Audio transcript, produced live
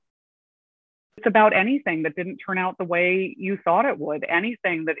It's about anything that didn't turn out the way you thought it would,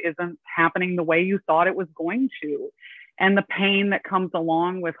 anything that isn't happening the way you thought it was going to, and the pain that comes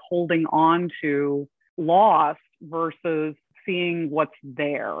along with holding on to loss versus seeing what's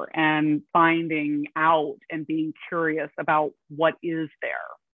there and finding out and being curious about what is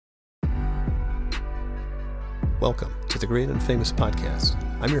there. Welcome to the Great and Famous Podcast.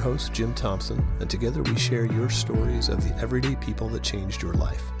 I'm your host, Jim Thompson, and together we share your stories of the everyday people that changed your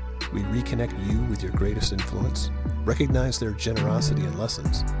life. We reconnect you with your greatest influence, recognize their generosity and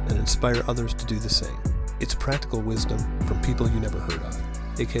lessons, and inspire others to do the same. It's practical wisdom from people you never heard of,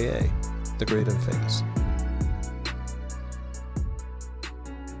 aka the Great and Famous.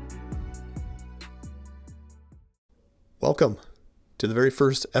 Welcome to the very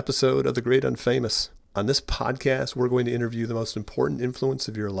first episode of The Great Unfamous. On this podcast, we're going to interview the most important influence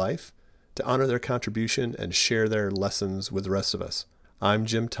of your life to honor their contribution and share their lessons with the rest of us. I'm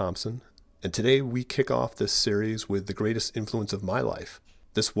Jim Thompson, and today we kick off this series with the greatest influence of my life.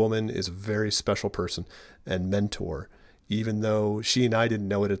 This woman is a very special person and mentor, even though she and I didn't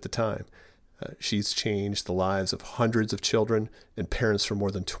know it at the time. She's changed the lives of hundreds of children and parents for more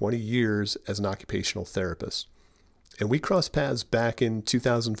than 20 years as an occupational therapist. And we crossed paths back in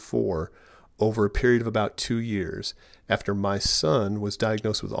 2004 over a period of about 2 years after my son was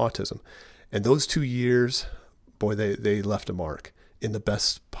diagnosed with autism. And those 2 years, boy, they left a mark in the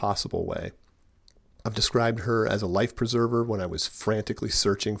best possible way. I've described her as a life preserver when I was frantically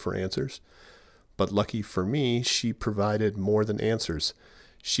searching for answers. But lucky for me, she provided more than answers.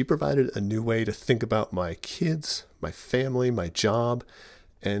 She provided a new way to think about my kids, my family, my job,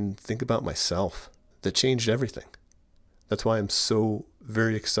 and think about myself. That changed everything. That's why I'm so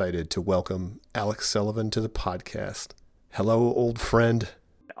very excited to welcome Alex Sullivan to the podcast. Hello, old friend.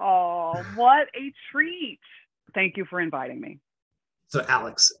 Oh, what a treat. Thank you for inviting me. So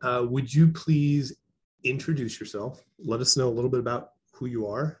Alex, would you please introduce yourself? Let us know a little bit about who you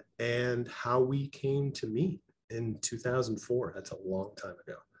are and how we came to meet in 2004. That's a long time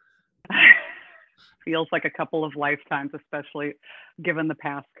ago. Feels like a couple of lifetimes, especially given the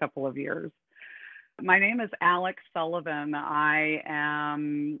past couple of years. My name is Alex Sullivan. I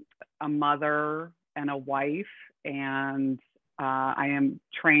am a mother and a wife, and I am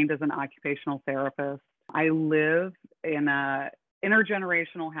trained as an occupational therapist. I live in a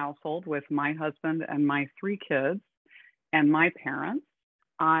intergenerational household with my husband and my 3 kids and my parents.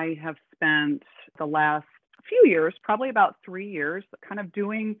 I have spent the last few years, probably about 3 years, kind of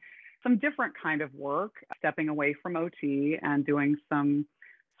doing some different kind of work, stepping away from OT and doing some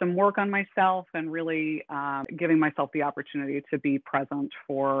work on myself and really giving myself the opportunity to be present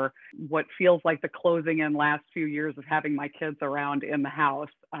for what feels like the closing in last few years of having my kids around in the house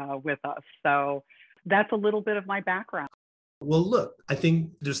with us. So that's a little bit of my background. Well, look, I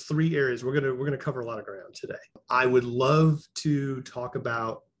think there's 3 areas. We're gonna cover a lot of ground today. I would love to talk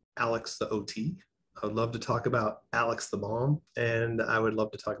about Alex the OT. I would love to talk about Alex the mom, and I would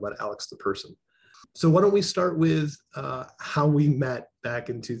love to talk about Alex the person. So why don't we start with how we met back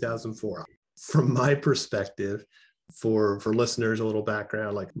in 2004? From my perspective, for listeners, a little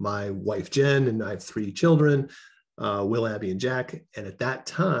background, like my wife, Jen, and I have 3 children, Will, Abby, and Jack. And at that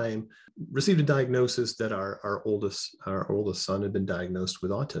time, received a diagnosis that our oldest son had been diagnosed with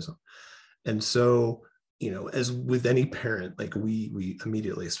autism. And so, as with any parent, like we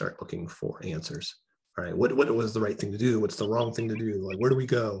immediately start looking for answers. All right, what was the right thing to do? What's the wrong thing to do? Like, where do we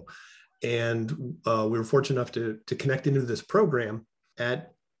go? And we were fortunate enough to connect into this program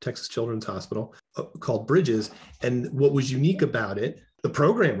at Texas Children's Hospital called Bridges. And what was unique about it, the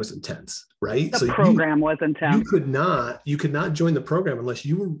program was intense, right? The program was intense. You could not join the program unless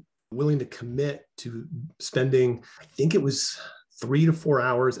you were willing to commit to spending, I think it was 3 to 4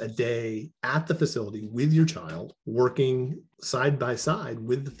 hours a day at the facility with your child, working side by side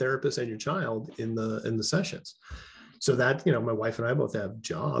with the therapist and your child in the sessions. So that, my wife and I both have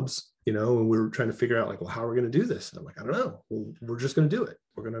jobs, and we were trying to figure out like, well, how are we going to do this? And I'm like, I don't know. Well, we're just going to do it.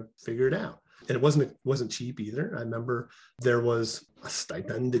 We're going to figure it out. And it wasn't cheap either. I remember there was a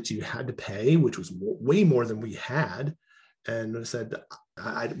stipend that you had to pay, which was way more than we had. And I said,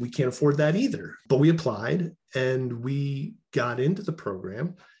 we can't afford that either. But we applied and we got into the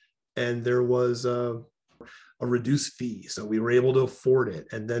program, and there was a reduced fee. So we were able to afford it.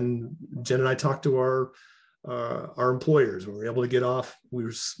 And then Jen and I talked to our employers. We were able to get off. We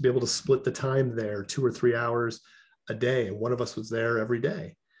were able to split the time there 2 or 3 hours a day. And one of us was there every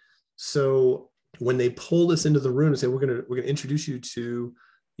day. So when they pulled us into the room and said, we're going to introduce you to,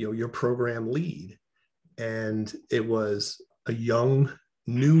 your program lead. And it was a young,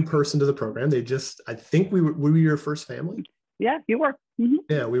 new person to the program. I think we were your first family? Yeah, you were. Mm-hmm.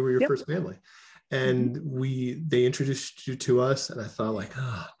 Yeah, we were your first family. And they introduced you to us, and I thought like,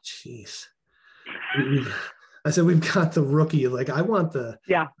 oh, geez. I said, we've got the rookie. Like, I want the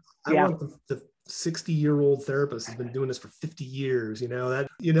 60-year-old therapist who's been doing this for 50 years, and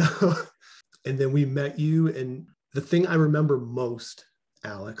then we met you. And the thing I remember most,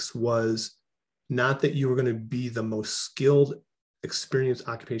 Alex, was not that you were going to be the most skilled, experienced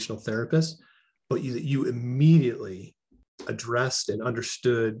occupational therapist, but you immediately addressed and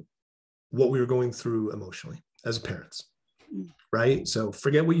understood what we were going through emotionally as parents, right? So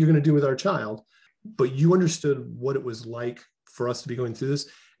forget what you're going to do with our child, but you understood what it was like for us to be going through this.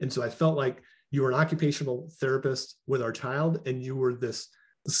 And so I felt like you were an occupational therapist with our child, and you were this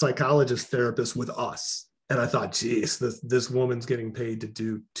psychologist therapist with us. And I thought, geez, this woman's getting paid to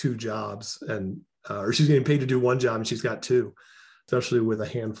do two jobs, and or she's getting paid to do one job, and she's got two, especially with a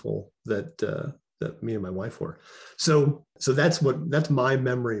handful that me and my wife were. So that's my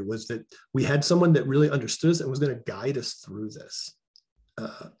memory, was that we had someone that really understood us and was going to guide us through this.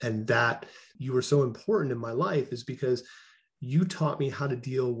 And that you were so important in my life is because you taught me how to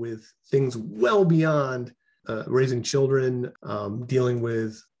deal with things well beyond raising children, dealing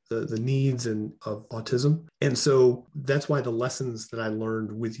with the needs of autism. And so that's why the lessons that I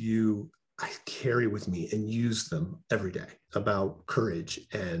learned with you, I carry with me and use them every day, about courage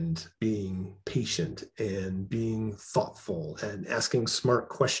and being patient and being thoughtful and asking smart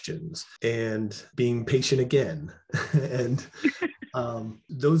questions and being patient again. And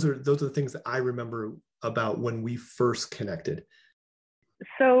those are the things that I remember about when we first connected.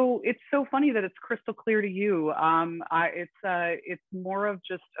 So it's so funny that it's crystal clear to you. It's more of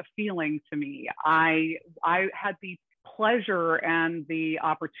just a feeling to me. I had the pleasure and the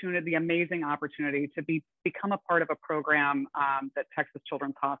amazing opportunity to become a part of a program that Texas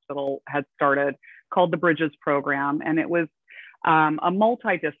Children's Hospital had started called the Bridges Program. And it was a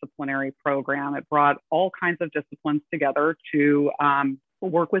multidisciplinary program. It brought all kinds of disciplines together to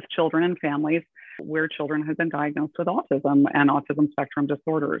work with children and families where children have been diagnosed with autism and autism spectrum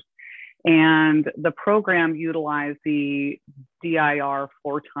disorders. And the program utilized the DIR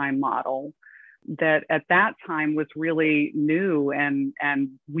 4-time model that at that time was really new, and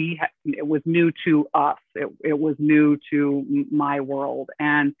it was new to us. It was new to my world,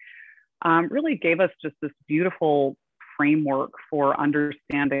 and really gave us just this beautiful framework for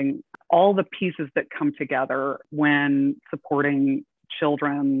understanding all the pieces that come together when supporting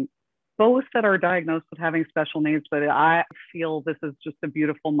children, both that are diagnosed with having special needs, but I feel this is just a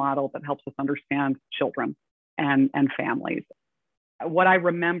beautiful model that helps us understand children and families. What I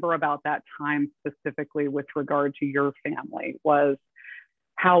remember about that time specifically with regard to your family was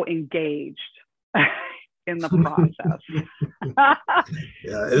how engaged in the process.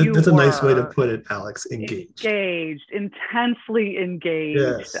 That's a nice way to put it, Alex. Engaged, intensely engaged.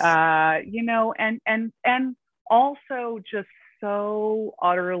 Yes. And also just so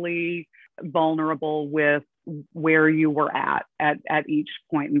utterly vulnerable with where you were at each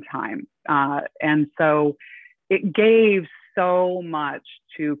point in time. And so it gave so much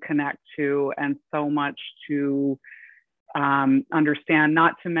to connect to and so much to understand,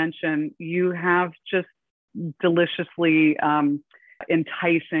 not to mention you have just deliciously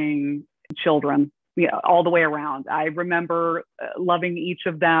enticing children all the way around. I remember loving each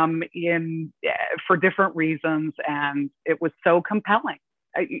of them for different reasons, and it was so compelling.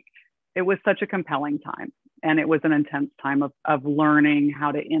 It was such a compelling time, and it was an intense time of learning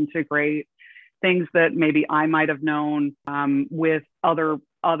how to integrate things that maybe I might have known with other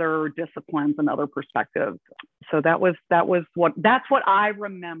disciplines and other perspectives. So that's what I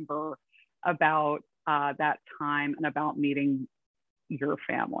remember about that time and about meeting your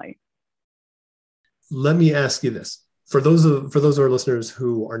family. Let me ask you this: for those of our listeners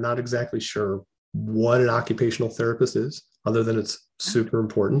who are not exactly sure what an occupational therapist is, other than it's super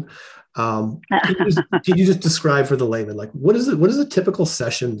important, can you just describe for the layman, like what does a typical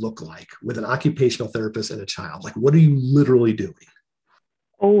session look like with an occupational therapist and a child? Like, what are you literally doing?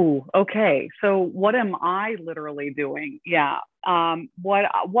 Oh, okay. So what am I literally doing? Yeah.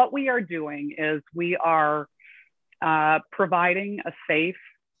 What we are doing is we are providing a safe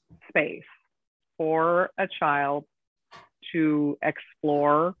space for a child to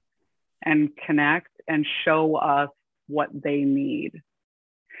explore and connect and show us what they need.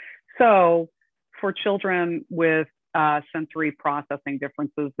 So for children with sensory processing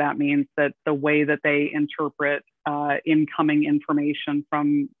differences, that means that the way that they interpret incoming information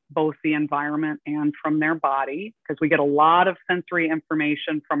from both the environment and from their body, because we get a lot of sensory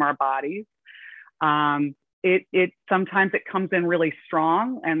information from our bodies, it sometimes it comes in really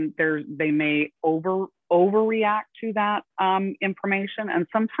strong, and they may overreact to that information, and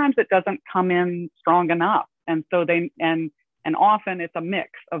sometimes it doesn't come in strong enough, and so and often it's a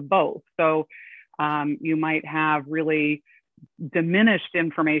mix of both. So you might have really diminished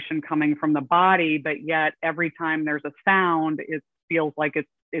information coming from the body, but yet every time there's a sound, it feels like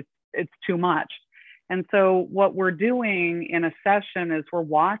it's too much. And so what we're doing in a session is we're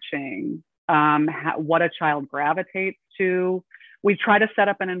watching what a child gravitates to. We try to set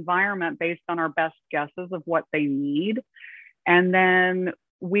up an environment based on our best guesses of what they need. And then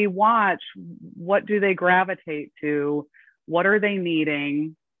we watch, what do they gravitate to? What are they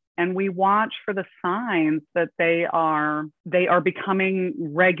needing? And we watch for the signs that they are becoming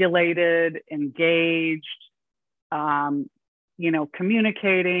regulated, engaged,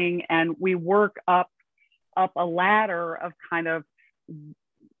 communicating. And we work up a ladder of kind of,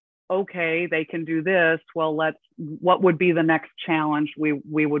 okay, they can do this. Well, what would be the next challenge we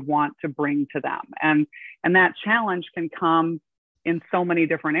would want to bring to them? And that challenge can come in so many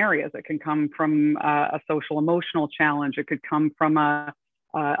different areas. It can come from a social emotional challenge. It could come from a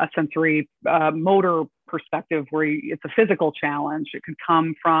sensory motor perspective where it's a physical challenge. It could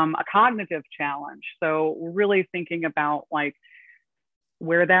come from a cognitive challenge. So we're really thinking about like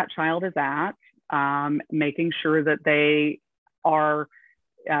where that child is at, making sure that they are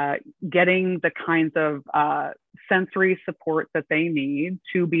getting the kinds of sensory support that they need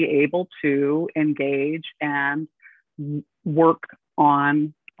to be able to engage and work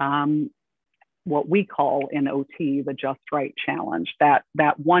on what we call in OT the just right challenge, that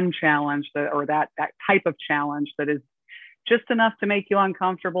one challenge that type of challenge that is just enough to make you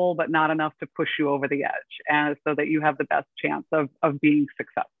uncomfortable, but not enough to push you over the edge, and so that you have the best chance of being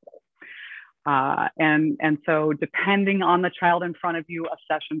successful. And so depending on the child in front of you, a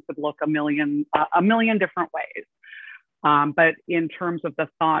session could look a million different ways. But in terms of the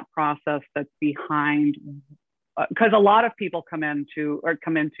thought process that's behind, because a lot of people come into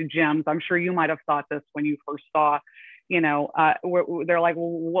gyms. I'm sure you might have thought this when you first saw, they're like,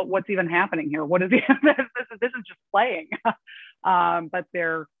 well, what's even happening here? What is this is just playing. But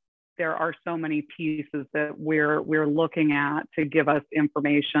there are so many pieces that we're looking at to give us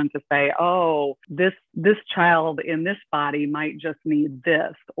information to say, oh, this child in this body might just need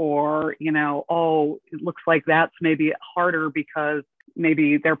this, or oh, it looks like that's maybe harder because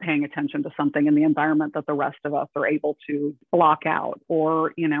maybe they're paying attention to something in the environment that the rest of us are able to block out,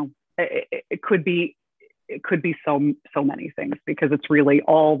 or it could be so many things, because it's really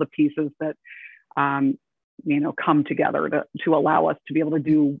all the pieces that come together to allow us to be able to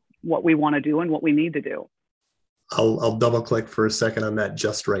do what we want to do and what we need to do. I'll double click for a second on that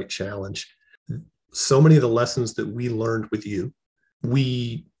just right challenge. So many of the lessons that we learned with you,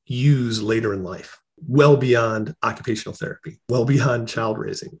 we use later in life, well beyond occupational therapy, well beyond child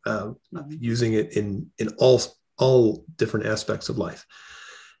raising, using it in all different aspects of life.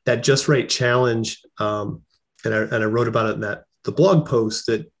 That just right challenge, and I wrote about it in the blog post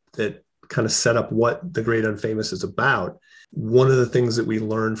that kind of set up what The Great Unfamous is about. One of the things that we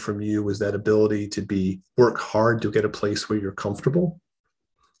learned from you was that ability to work hard to get a place where you're comfortable.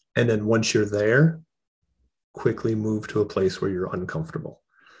 And then once you're there, quickly move to a place where you're uncomfortable.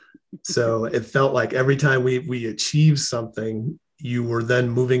 So it felt like every time we achieved something, you were then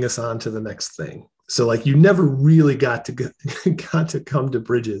moving us on to the next thing. So like you never really got to come to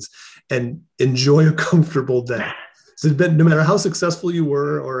Bridges and enjoy a comfortable day. So no matter how successful you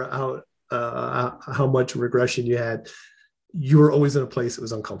were or how much regression you had, you were always in a place that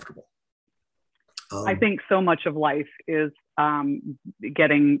was uncomfortable. I think so much of life is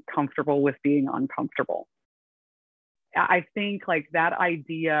getting comfortable with being uncomfortable. I think like that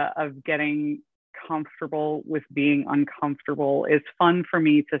idea of getting comfortable with being uncomfortable is fun for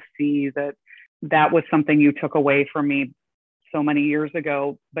me to see that was something you took away from me so many years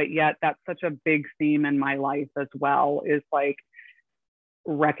ago, but yet that's such a big theme in my life as well, is like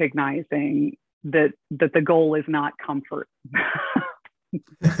recognizing that the goal is not comfort.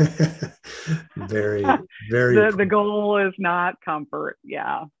 Very, very. The goal is not comfort.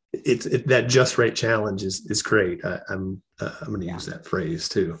 Yeah. That just right challenge is great. I'm going to use that phrase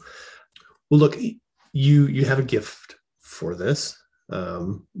too. Well, look, you have a gift for this.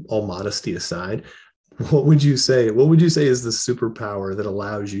 All modesty aside, what would you say is the superpower that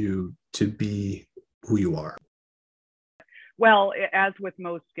allows you to be who you are? Well, as with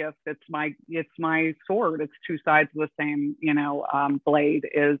most gifts, it's my sword. It's two sides of the same, blade.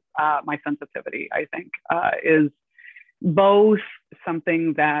 Is my sensitivity, I think, is both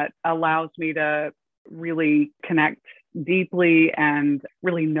something that allows me to really connect deeply and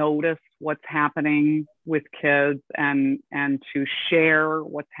really notice what's happening with kids and to share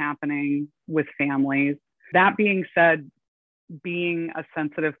what's happening with families. That being said, being a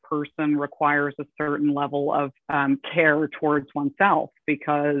sensitive person requires a certain level of care towards oneself,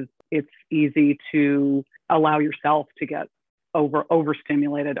 because it's easy to allow yourself to get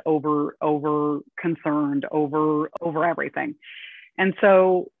overstimulated, over concerned, over everything. And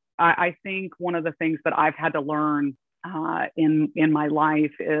so I think one of the things that I've had to learn in my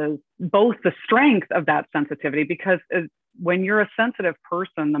life is both the strength of that sensitivity, because when you're a sensitive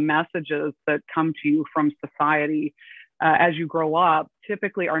person, the messages that come to you from society as you grow up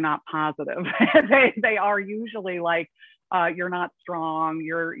typically are not positive. They are usually like, you're not strong,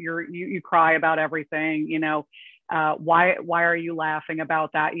 you cry about everything, why are you laughing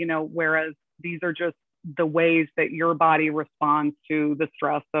about that, whereas these are just the ways that your body responds to the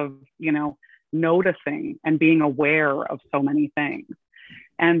stress of noticing and being aware of so many things.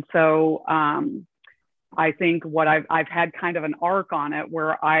 And so I think what I've had kind of an arc on it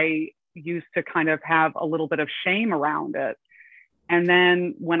where I used to kind of have a little bit of shame around it. And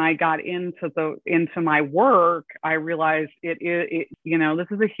then when I got into my work, I realized this is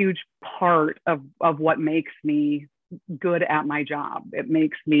a huge part of what makes me good at my job. It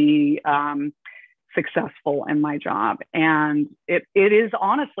makes me successful in my job. And it is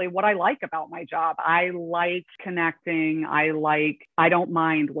honestly what I like about my job. I like connecting. I don't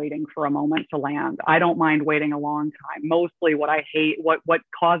mind waiting for a moment to land. I don't mind waiting a long time. Mostly what I hate, what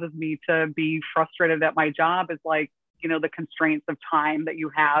causes me to be frustrated at my job is the constraints of time that you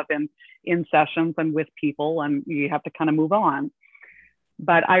have in sessions and with people, and you have to kind of move on.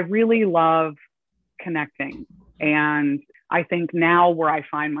 But I really love connecting. And I think now where I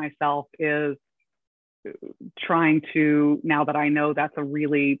find myself is trying to, now that I know that's a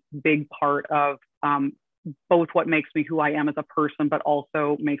really big part of both what makes me who I am as a person, but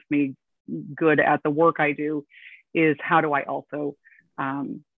also makes me good at the work I do, is how do I also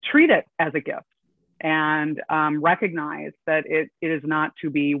treat it as a gift and recognize that it is not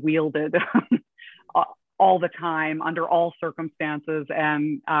to be wielded all the time under all circumstances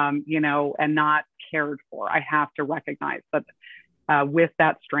and not cared for. I have to recognize that with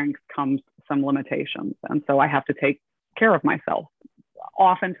that strength comes some limitations. And so I have to take care of myself,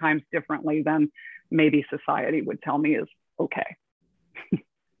 oftentimes differently than maybe society would tell me is okay.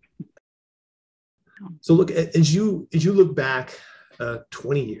 So look, as you look back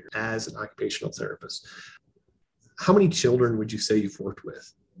 20 years as an occupational therapist, how many children would you say you've worked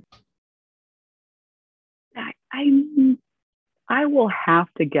with? I will have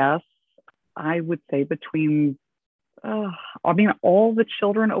to guess. I would say between all the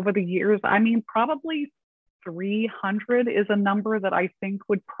children over the years, probably 300 is a number that I think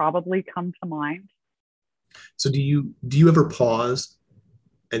would probably come to mind. So do you ever pause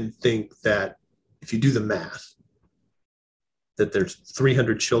and think that if you do the math, that there's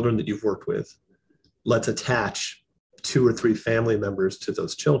 300 children that you've worked with, let's attach 2 or 3 family members to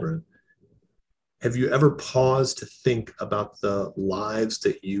those children. Have you ever paused to think about the lives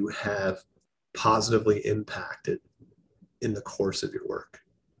that you have positively impacted in the course of your work?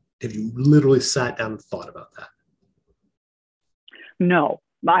 Have you literally sat down and thought about that? No,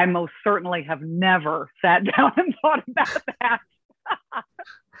 I most certainly have never sat down and thought about that.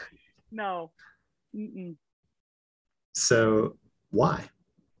 No. Mm-mm. So why?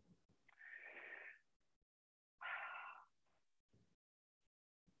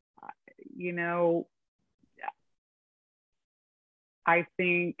 I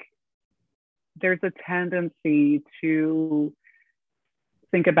think there's a tendency to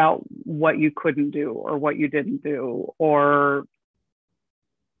think about what you couldn't do or what you didn't do or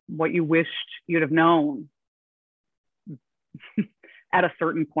what you wished you'd have known at a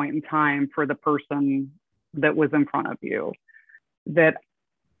certain point in time for the person that was in front of you. That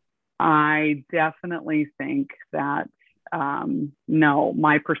I definitely think that no,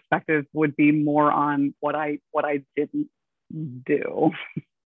 my perspective would be more on what I didn't do,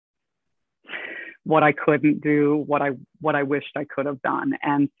 what I couldn't do, what I wished I could have done.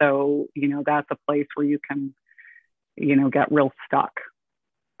 And so, that's a place where you can, get real stuck.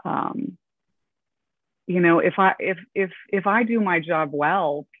 If I do my job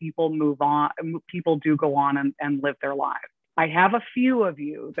well, people move on, people do go on and live their lives. I have a few of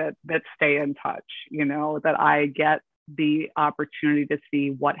you that stay in touch, that I get the opportunity to see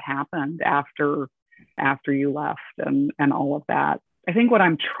what happened after you left and all of that. I think what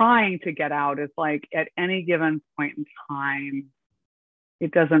I'm trying to get out is at any given point in time,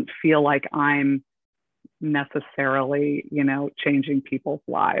 it doesn't feel like I'm necessarily, changing people's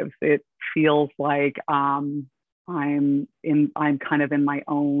lives. It feels like I'm kind of in my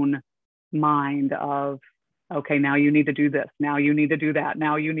own mind of, okay, now you need to do this. Now you need to do that.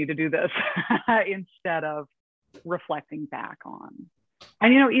 Now you need to do this instead of reflecting back on.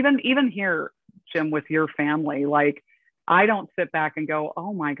 And, even here, Jim, with your family, like, I don't sit back and go,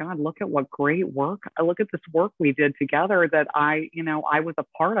 oh my God, look at what great work. I look at this work we did together that I was a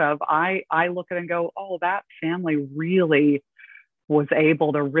part of. I look at it and go, oh, that family really was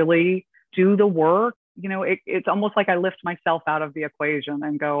able to really do the work. It's almost like I lift myself out of the equation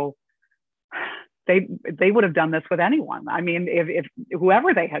and go, they would have done this with anyone. I mean, if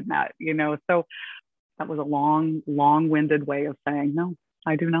whoever they had met, so that was a long-winded way of saying, no,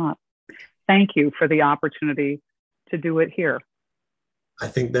 I do not. Thank you for the opportunity to do it here. I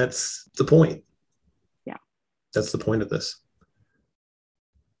think that's the point. Yeah. That's the point of this.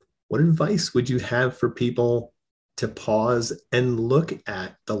 What advice would you have for people to pause and look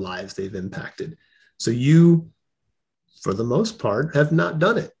at the lives they've impacted? So you, for the most part, have not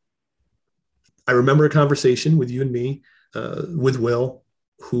done it. I remember a conversation with you and me, with Will,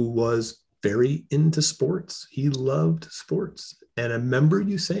 who was very into sports. He loved sports. And I remember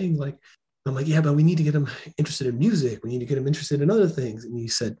you saying, like, I'm like, yeah, but we need to get him interested in music. We need to get him interested in other things. And you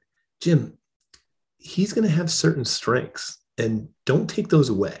said, Jim, he's going to have certain strengths, and don't take those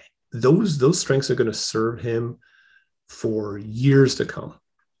away. Those strengths are going to serve him for years to come.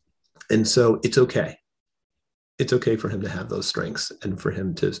 And so it's okay. It's okay for him to have those strengths and for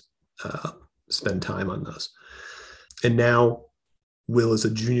him to spend time on those. And now Will is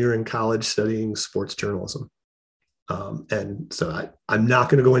a junior in college studying sports journalism. And so I'm not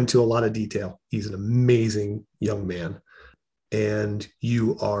going to go into a lot of detail. He's an amazing young man. And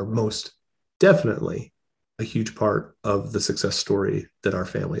you are most definitely a huge part of the success story that our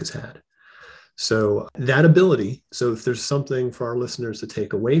family has had. So that ability, so if there's something for our listeners to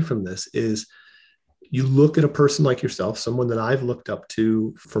take away from this, is you look at a person like yourself, someone that I've looked up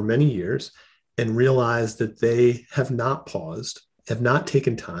to for many years, and realize that they have not paused, have not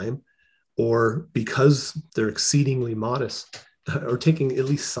taken time, or because they're exceedingly modest, or taking at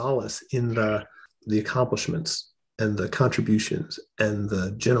least solace in the accomplishments and the contributions and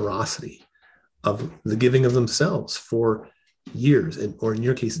the generosity of the giving of themselves for years, or in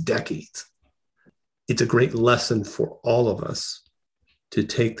your case, decades. It's a great lesson for all of us to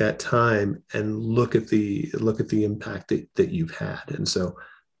take that time and look at the impact that you've had. And so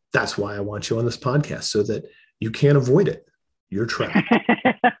that's why I want you on this podcast, so that you can't avoid it. You're trapped.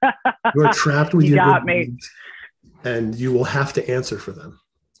 You're trapped with your good deeds, and you will have to answer for them.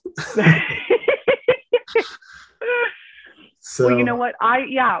 So, well, you know what? I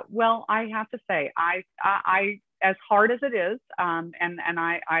have to say, I as hard as it is,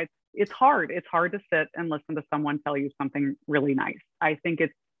 it's hard. It's hard to sit and listen to someone tell you something really nice. I think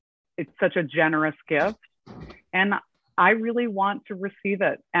it's such a generous gift, and I really want to receive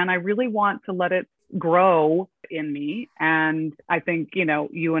it, and I really want to let it grow in me. And I think,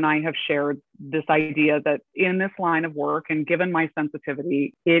 you and I have shared this idea that in this line of work, and given my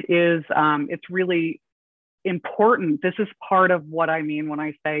sensitivity, it's really important. This is part of what I mean when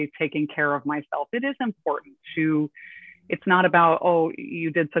I say taking care of myself. It is important it's not about, oh,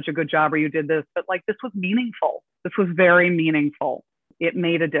 you did such a good job or you did this, but like, this was meaningful. This was very meaningful. It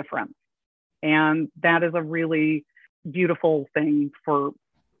made a difference. And that is a really beautiful thing for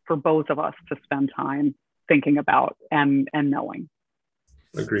both of us to spend time thinking about and knowing.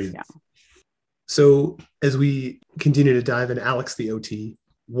 Agreed. Yeah. So as we continue to dive in, Alex, the OT,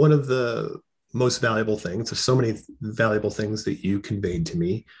 one of the most valuable things, there's so many valuable things that you conveyed to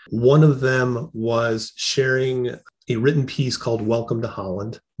me. One of them was sharing a written piece called Welcome to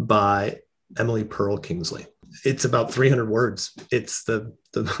Holland by Emily Pearl Kingsley. It's about 300 words. It's the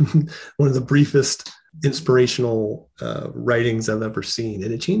one of the briefest inspirational writings I've ever seen.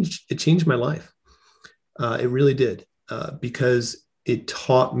 And it changed my life. It really did, because it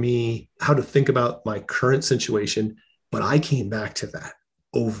taught me how to think about my current situation, but I came back to that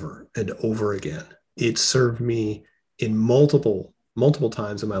over and over again. It served me in multiple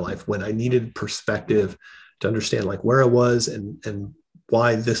times in my life when I needed perspective to understand like where I was and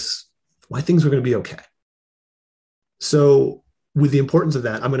why things were going to be okay. So with the importance of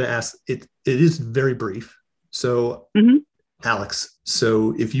that, I'm going to ask, it is very brief. So Alex,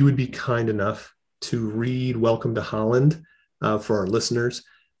 so if you would be kind enough to read Welcome to Holland for our listeners,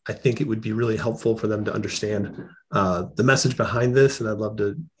 I think it would be really helpful for them to understand the message behind this. And I'd love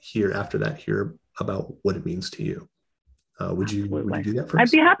to hear about what it means to you. Would you do that for us?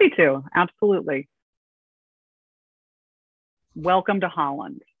 I'd be happy to. Absolutely. Welcome to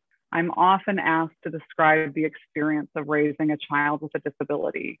Holland. I'm often asked to describe the experience of raising a child with a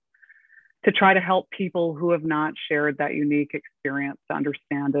disability. to try to help people who have not shared that unique experience to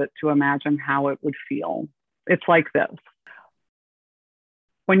understand it, to imagine how it would feel. It's like this.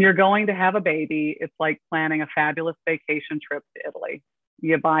 When you're going to have a baby, it's like planning a fabulous vacation trip to Italy.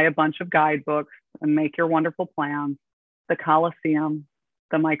 You buy a bunch of guidebooks and make your wonderful plans. The Colosseum,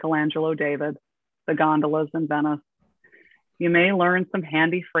 the Michelangelo David, the gondolas in Venice. You may learn some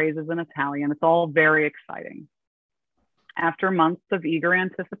handy phrases in Italian. It's all very exciting. After months of eager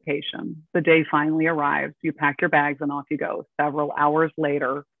anticipation, the day finally arrives. You pack your bags and off you go. Several hours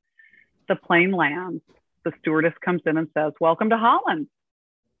later, the plane lands. The stewardess comes in and says, "Welcome to Holland."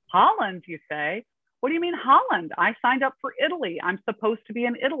 "Holland," you say. "What do you mean Holland? I signed up for Italy. I'm supposed to be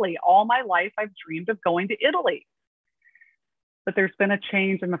in Italy. All my life, I've dreamed of going to Italy." But there's been a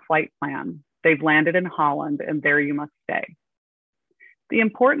change in the flight plan. They've landed in Holland, and there you must stay. The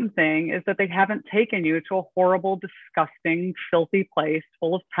important thing is that they haven't taken you to a horrible, disgusting, filthy place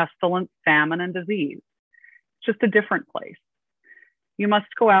full of pestilence, famine, and disease. It's just a different place. You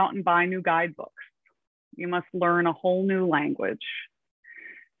must go out and buy new guidebooks. You must learn a whole new language.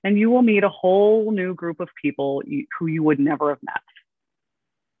 And you will meet a whole new group of people who you would never have met.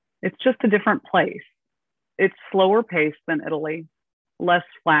 It's just a different place. It's slower paced than Italy, less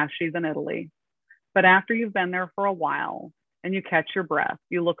flashy than Italy. But after you've been there for a while and you catch your breath,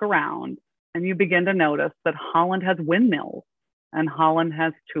 you look around and you begin to notice that Holland has windmills and Holland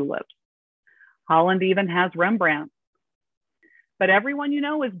has tulips. Holland even has Rembrandt. But everyone you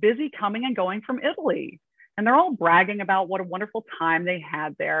know is busy coming and going from Italy. And they're all bragging about what a wonderful time they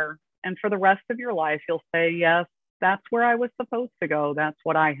had there. And for the rest of your life, you'll say, "Yes, that's where I was supposed to go. That's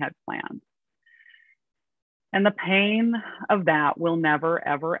what I had planned." And the pain of that will never,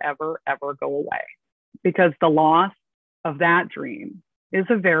 ever, ever, ever go away, because the loss of that dream is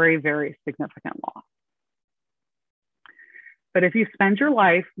a very, very significant loss. But if you spend your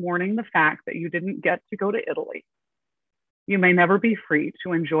life mourning the fact that you didn't get to go to Italy, you may never be free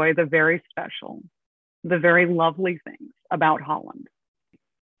to enjoy the very special, the very lovely things about Holland.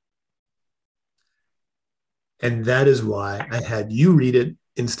 And that is why I had you read it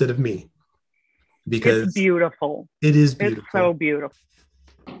instead of me. Because it's beautiful. It is beautiful. It's so beautiful.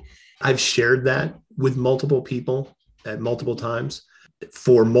 I've shared that with multiple people at multiple times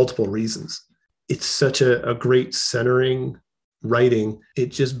for multiple reasons. It's such a great centering writing. It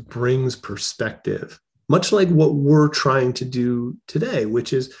just brings perspective, much like what we're trying to do today,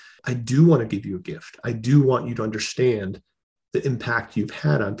 which is, I do want to give you a gift. I do want you to understand the impact you've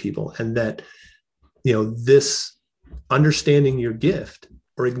had on people, and that, this understanding your gift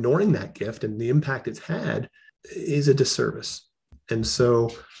or ignoring that gift and the impact it's had is a disservice. And so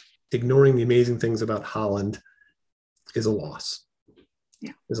ignoring the amazing things about Holland is a loss.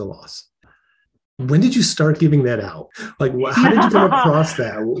 Yeah. Is a loss. When did you start giving that out? Like, how did you come across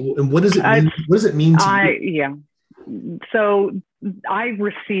that? And what does it mean? What does it mean to you? Yeah. So I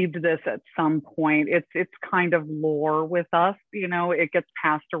received this at some point. It's kind of lore with us, it gets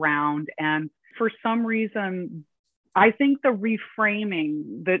passed around. And for some reason, I think the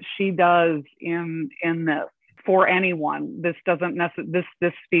reframing that she does in this, for anyone, this doesn't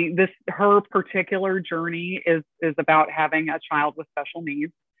necessarily, her particular journey is about having a child with special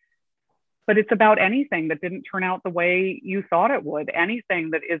needs. But it's about anything that didn't turn out the way you thought it would,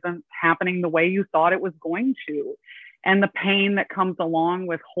 anything that isn't happening the way you thought it was going to, and the pain that comes along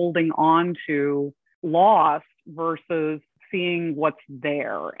with holding on to loss versus seeing what's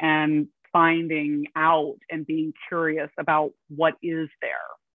there and finding out and being curious about what is there.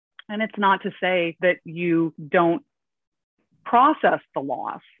 And it's not to say that you don't process the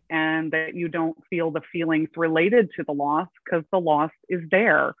loss and that you don't feel the feelings related to the loss, because the loss is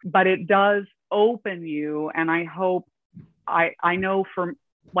there, but it does open you. And I hope, I know from,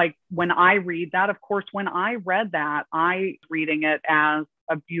 like, when I read that, of course, when I read that, I reading it as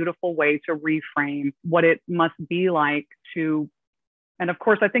a beautiful way to reframe what it must be like to, and of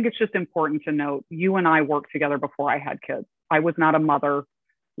course, I think it's just important to note, you and I worked together before I had kids. I was not a mother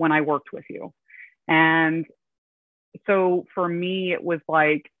when I worked with you. And so for me, it was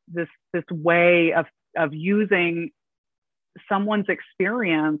like this way of using someone's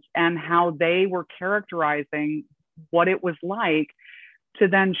experience and how they were characterizing what it was like to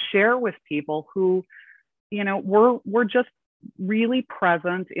then share with people who, were just really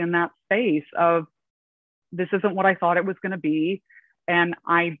present in that space of, this isn't what I thought it was going to be. And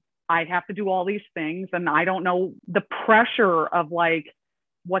I have to do all these things. And I don't know, the pressure of like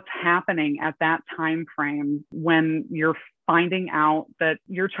what's happening at that time frame when you're finding out that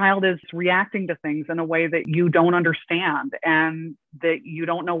your child is reacting to things in a way that you don't understand and that you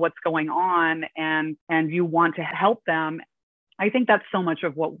don't know what's going on, and you want to help them. I think that's so much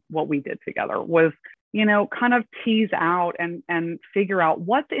of what we did together was, kind of tease out and figure out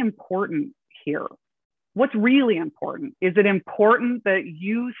what's important here. What's really important? Is it important that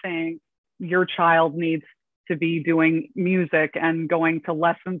you think your child needs to be doing music and going to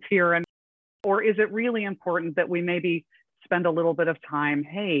lessons here? Or is it really important that we maybe spend a little bit of time,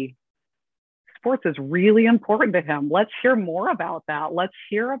 hey, sports is really important to him. Let's hear more about that. Let's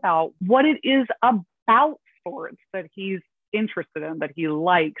hear about what it is about sports that he's interested in, that he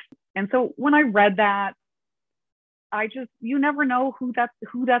likes. And so when I read that, you never know who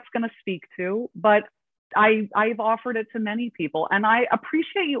that's going to speak to, but I've offered it to many people, and I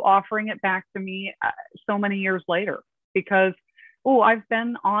appreciate you offering it back to me so many years later, because, I've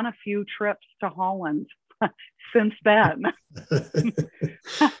been on a few trips to Holland since then.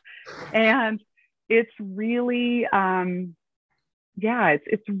 And it's really,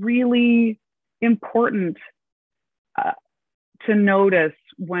 it's really important to notice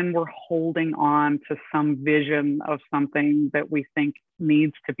when we're holding on to some vision of something that we think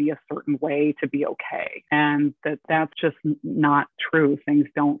needs to be a certain way to be okay. And that's just not true. Things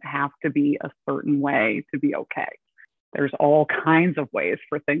don't have to be a certain way to be okay. There's all kinds of ways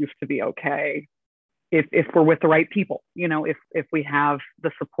for things to be okay. If we're with the right people, if we have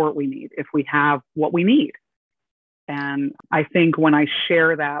the support we need, if we have what we need. And I think when I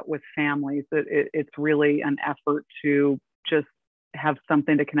share that with families, it's really an effort to just have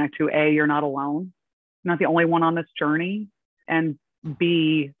something to connect to. A, you're not alone. You're not the only one on this journey. And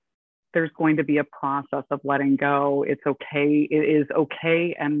B, there's going to be a process of letting go. It's okay. It is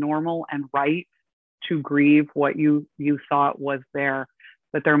okay and normal and right to grieve what you thought was there,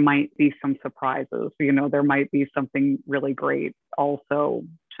 but there might be some surprises. There might be something really great also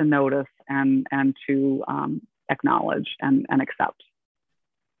to notice and to acknowledge and accept.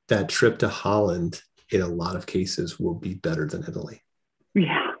 That trip to Holland, in a lot of cases, will be better than Italy.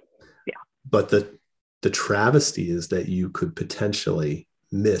 Yeah. But the travesty is that you could potentially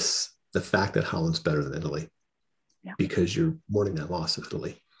miss the fact that Holland's better than Italy because you're mourning that loss of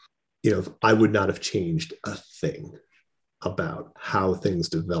Italy. I would not have changed a thing about how things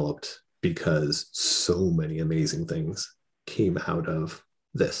developed because so many amazing things came out of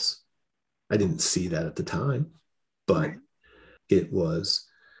this. I didn't see that at the time, but it was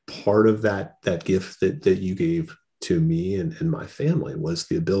part of that gift that you gave to me and my family, was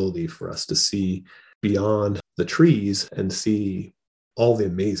the ability for us to see beyond the trees and see all the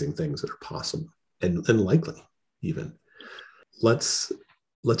amazing things that are possible and likely even. Let's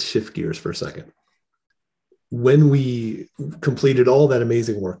shift gears for a second. When we completed all that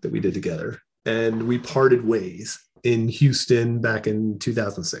amazing work that we did together and we parted ways in Houston back in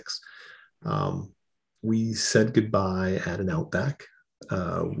 2006, we said goodbye at an Outback.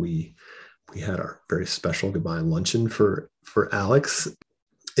 We had our very special goodbye luncheon for Alex.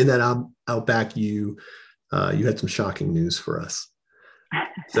 In that Outback, you had some shocking news for us.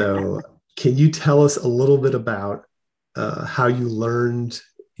 So can you tell us a little bit about how you learned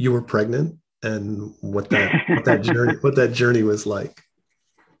you were pregnant and what that journey was like?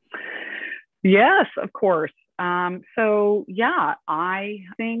 Yes, of course. So I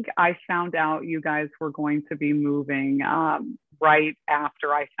think I found out you guys were going to be moving right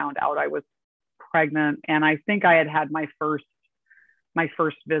after I found out I was pregnant, and I think I had my first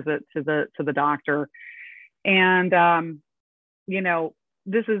visit to the doctor, and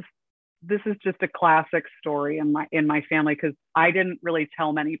this is just a classic story in my family, because I didn't really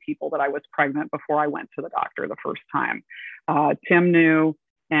tell many people that I was pregnant before I went to the doctor the first time. Tim knew,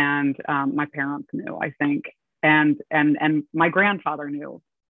 and my parents knew, I think, and my grandfather knew.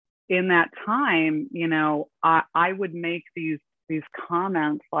 In that time, I would make these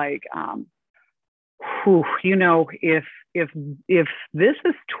comments like, if this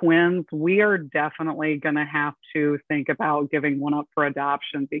is twins, we are definitely going to have to think about giving one up for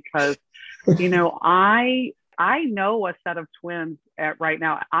adoption, because, I know a set of twins right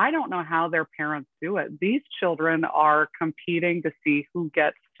now. I don't know how their parents do it. These children are competing to see who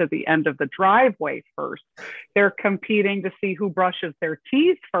gets to the end of the driveway first. They're competing to see who brushes their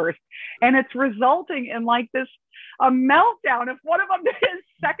teeth first. And it's resulting in like a meltdown if one of them is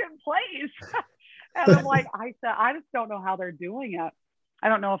second place. And I'm like, I just don't know how they're doing it. I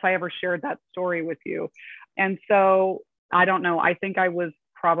don't know if I ever shared that story with you. And so I don't know. I think I was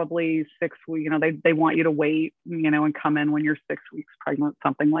probably 6 weeks, they want you to wait, and come in when you're 6 weeks pregnant,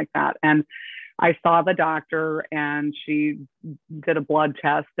 something like that. And I saw the doctor and she did a blood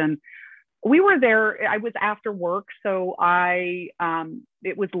test, and we were there. I was after work. So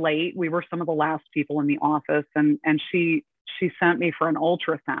it was late. We were some of the last people in the office, and she sent me for an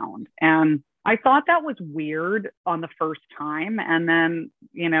ultrasound. And I thought that was weird on the first time. And then,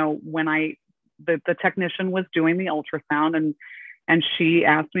 when the technician was doing the ultrasound, and she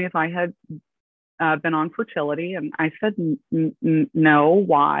asked me if I had been on fertility, and I said no.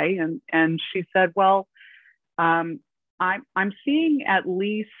 Why? And she said, well, I'm seeing at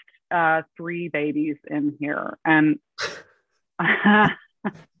least 3 babies in here, and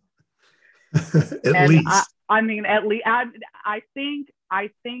At and least. I mean, at least I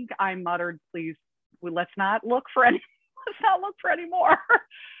think I muttered, please, let's not look for any more.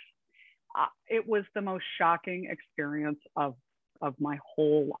 It was the most shocking experience of my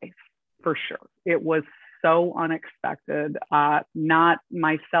whole life, for sure. It was so unexpected. Not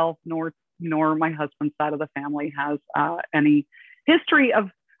myself nor my husband's side of the family has any history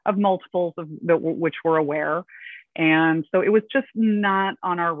of multiples which we're aware. And so it was just not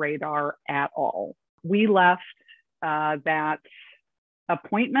on our radar at all. We left that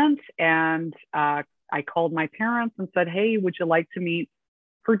appointment, and I called my parents and said, hey, would you like to meet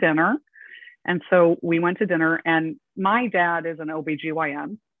for dinner? And so we went to dinner, and my dad is an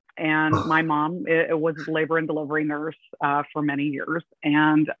OBGYN, and my mom was a labor and delivery nurse for many years.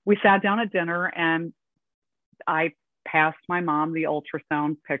 And we sat down at dinner, and I passed my mom the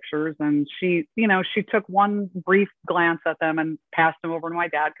ultrasound pictures, and she took one brief glance at them and passed them over to my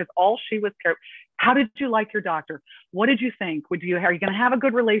dad, because all she was care. How did you like your doctor? What did you think? Are you going to have a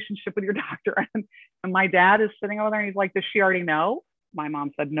good relationship with your doctor? And my dad is sitting over there, and he's like, does she already know? My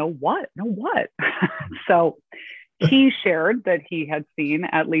mom said, no, what? So he shared that he had seen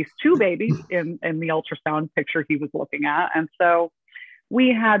at least 2 babies in the ultrasound picture he was looking at. And so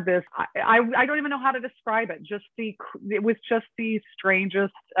we had this, I don't even know how to describe it. It was just the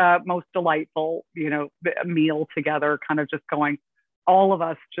strangest, most delightful, meal together, kind of just going, all of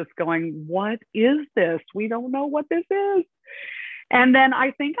us just going, what is this? We don't know what this is. And then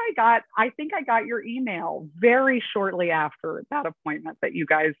I think I got your email very shortly after that appointment that you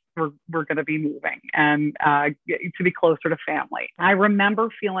guys were going to be moving and to be closer to family. I remember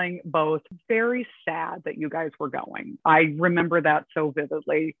feeling both very sad that you guys were going. I remember that so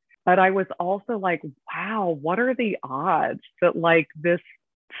vividly, but I was also like, wow, what are the odds that like this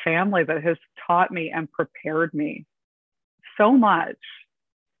family that has taught me and prepared me so much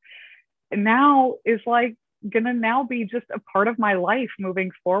now is like gonna now be just a part of my life moving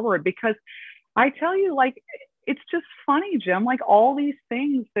forward. Because I tell you, like, it's just funny, Jim, like all these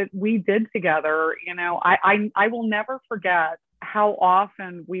things that we did together, I will never forget how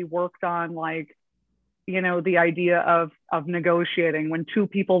often we worked on, like, the idea of negotiating when 2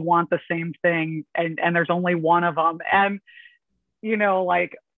 people want the same thing and there's only one of them, and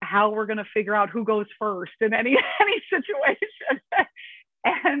like how we're going to figure out who goes first in any situation.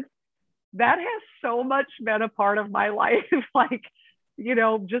 And that has so much been a part of my life. Like,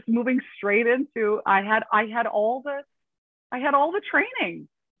 just moving straight into, I had all the training,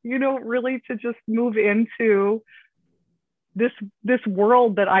 really to just move into this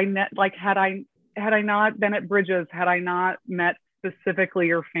world that I met. Like, had I not been at Bridges, had I not met specifically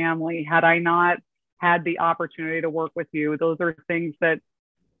your family, had I not had the opportunity to work with you, those are things that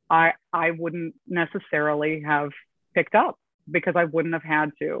I wouldn't necessarily have picked up, because I wouldn't have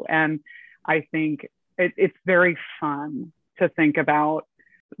had to. And I think it's very fun to think about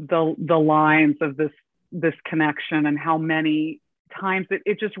the lines of this connection and how many times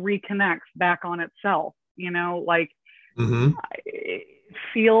it just reconnects back on itself, like Mm-hmm. it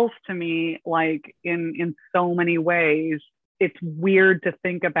feels to me like in so many ways, it's weird to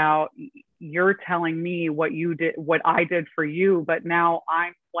think about you're telling me what you did, what I did for you, but now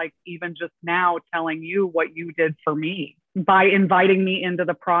I'm like even just now telling you what you did for me by inviting me into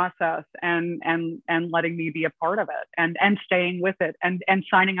the process and letting me be a part of it and staying with it and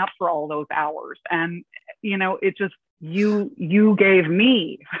signing up for all those hours. And it just, you gave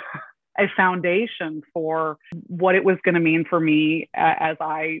me a foundation for what it was going to mean for me as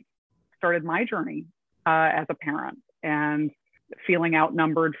I started my journey as a parent, and feeling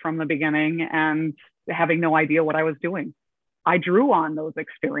outnumbered from the beginning and having no idea what I was doing. I drew on those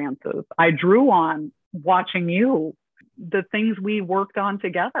experiences. I drew on watching you, the things we worked on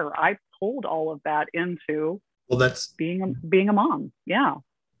together. I pulled all of that into that's being a mom. Yeah.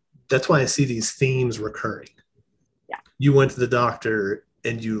 That's why I see these themes recurring. Yeah. You went to the doctor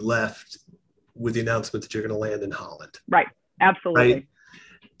and you left with the announcement that you're going to land in Holland. Right. Absolutely. Right.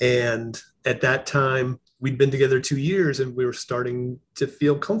 And at that time, we'd been together 2 years and we were starting to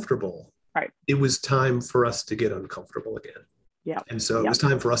feel comfortable. Right. It was time for us to get uncomfortable again. Yeah. And so it was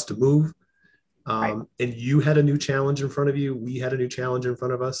time for us to move. Right. And you had a new challenge in front of you. We had a new challenge in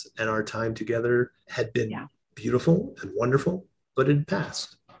front of us. And our time together had been beautiful and wonderful, but it had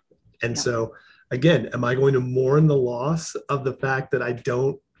passed. And Yeah. so again, am I going to mourn the loss of the fact that I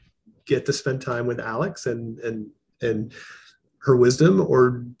don't get to spend time with Alex and her wisdom,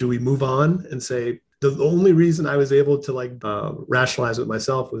 or do we move on and say the only reason I was able to rationalize with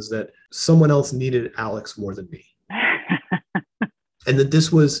myself was that someone else needed Alex more than me, and that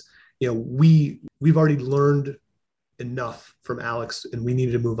this was, we've already learned enough from Alex, and we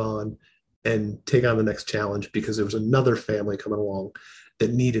needed to move on and take on the next challenge because there was another family coming along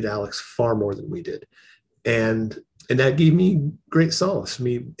that needed Alex far more than we did. And that gave me great solace,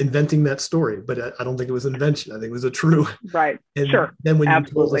 me inventing that story. But I don't think it was an invention. I think it was a true. Right. And Sure. then when you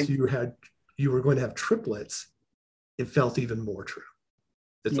told us Absolutely. you were going to have triplets, it felt even more true.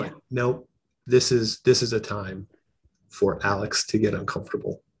 It's Yeah. like, nope, this is a time for Alex to get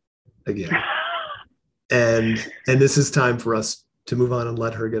uncomfortable again. And this is time for us to move on and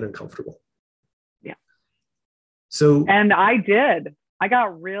let her get uncomfortable. Yeah. So, and I did. I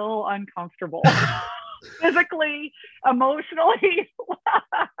got real uncomfortable. Physically, emotionally.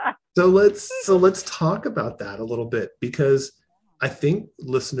 so let's talk about that a little bit, because I think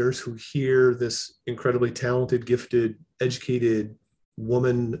listeners who hear this incredibly talented, gifted, educated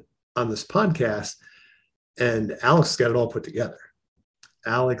woman on this podcast, and Alex got it all put together.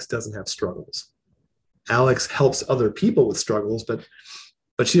 Alex doesn't have struggles. Alex helps other people with struggles, but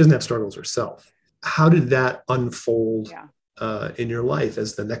she doesn't have struggles herself. How did that unfold in your life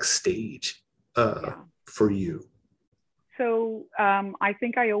as the next stage for you? So I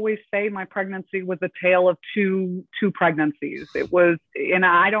think I always say my pregnancy was a tale of two pregnancies. It was, and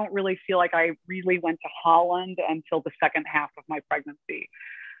I don't really feel like I really went to Holland until the second half of my pregnancy.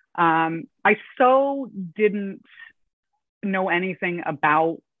 I so didn't know anything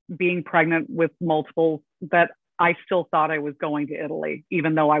about being pregnant with multiple that I still thought I was going to Italy,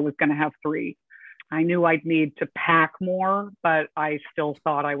 even though I was going to have 3. I knew I'd need to pack more, but I still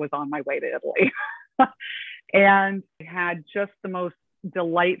thought I was on my way to Italy. And I had just the most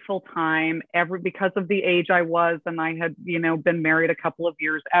delightful time because of the age I was, and I had, been married a couple of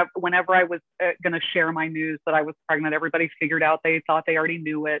years. Whenever I was going to share my news that I was pregnant, everybody figured out they thought they already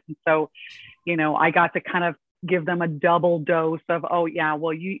knew it. And so, I got to kind of give them a double dose of, oh yeah,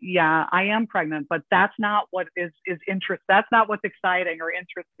 well, I am pregnant, but that's not what is interest. That's not what's exciting or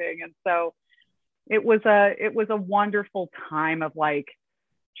interesting. And so it was a wonderful time of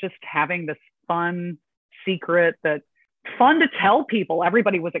just having this fun secret that fun to tell people.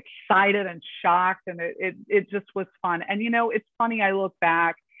 Everybody was excited and shocked, and it just was fun. And it's funny, I look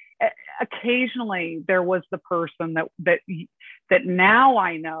back, occasionally there was the person that now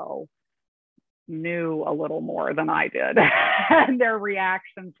I know knew a little more than I did. And their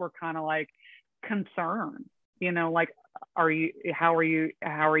reactions were kind of like concern, how are you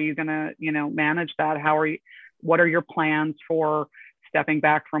gonna, manage that? What are your plans for stepping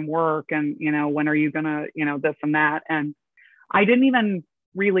back from work? And, when are you gonna, this and that? And I didn't even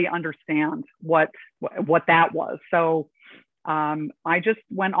really understand what that was. So I just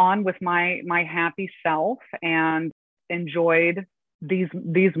went on with my happy self and enjoyed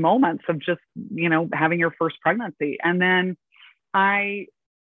these moments of just, having your first pregnancy. And then I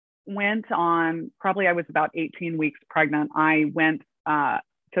went on, probably I was about 18 weeks pregnant. I went to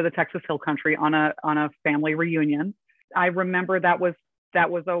the Texas Hill Country on a family reunion. I remember that was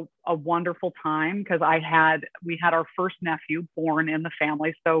a wonderful time because we had our first nephew born in the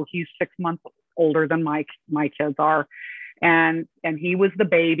family. So he's 6 months older than my kids are. And he was the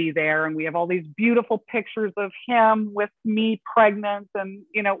baby there. And we have all these beautiful pictures of him with me pregnant. And,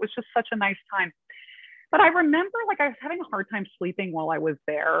 it was just such a nice time. But I remember I was having a hard time sleeping while I was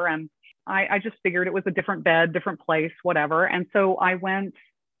there. And I just figured it was a different bed, different place, whatever. And so I went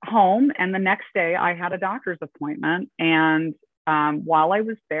home, and the next day I had a doctor's appointment. And while I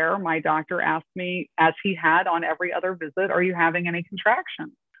was there, my doctor asked me, as he had on every other visit, "Are you having any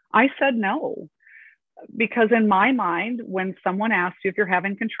contractions?" I said no, because in my mind, when someone asks you if you're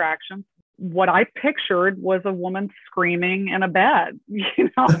having contractions, what I pictured was a woman screaming in a bed, this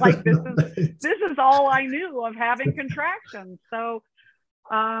is all I knew of having contractions. So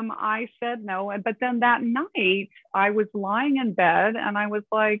I said no. But then that night I was lying in bed and I was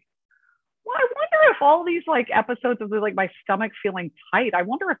like, well, I wonder if all these episodes of my stomach feeling tight, I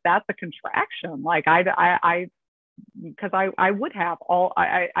wonder if that's a contraction. Because I would have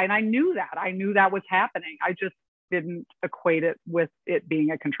and I knew that was happening. I just didn't equate it with it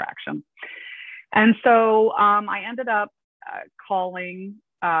being a contraction. And so I ended up calling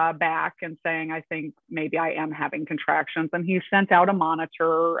back and saying, I think maybe I am having contractions. And he sent out a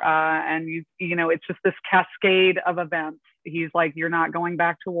monitor, and it's just this cascade of events. He's like, "You're not going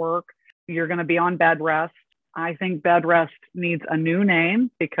back to work. You're going to be on bed rest. I think bed rest needs a new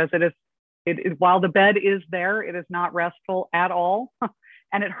name because while the bed is there, it is not restful at all.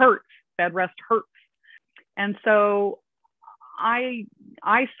 And it hurts. Bed rest hurts. And so I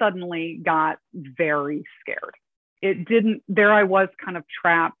suddenly got very scared. There I was kind of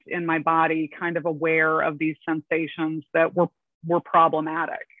trapped in my body, kind of aware of these sensations that were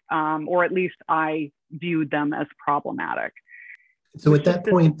problematic, or at least I viewed them as problematic. So at that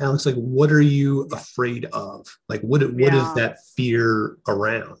point, Alex, like, what are you afraid of? Like, what is that fear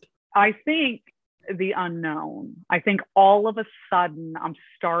around? I think the unknown. I think all of a sudden I'm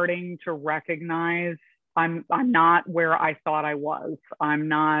starting to recognize I'm not where I thought I was. I'm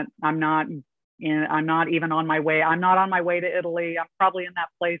not even on my way. I'm not on my way to Italy. I'm probably in that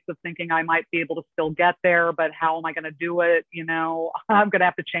place of thinking I might be able to still get there, but how am I going to do it? I'm going to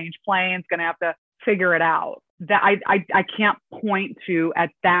have to change planes, going to have to figure it out. That I can't point to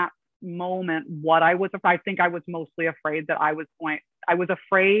at that moment what I was. I think I was mostly afraid that I was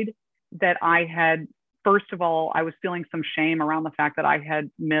afraid that I had, first of all, I was feeling some shame around the fact that I had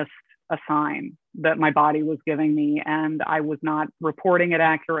missed a sign that my body was giving me, and I was not reporting it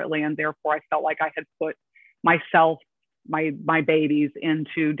accurately, and therefore I felt like I had put myself, my babies,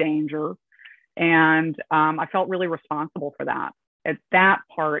 into danger, and I felt really responsible for that. At that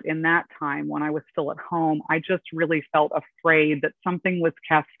part, in that time when I was still at home, I just really felt afraid that something was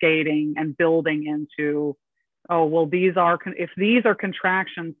cascading and building into, oh, well, if these are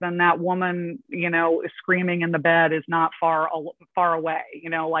contractions, then that woman, is screaming in the bed is not far away.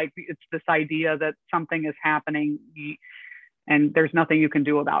 Like, it's this idea that something is happening and there's nothing you can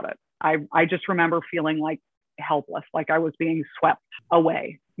do about it. I just remember feeling like helpless, like I was being swept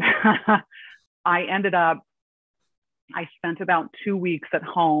away. I spent about 2 weeks at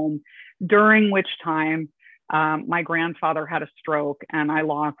home, during which time my grandfather had a stroke and I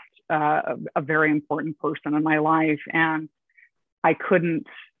lost a very important person in my life, and I couldn't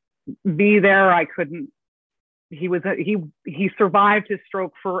be there. He survived his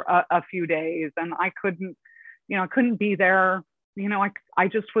stroke for a few days, and I couldn't be there. I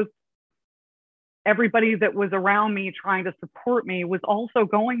just was, everybody that was around me trying to support me we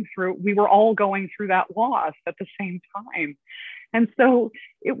were all going through that loss at the same time. And so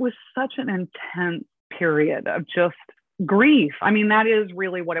it was such an intense period of just grief. I mean, that is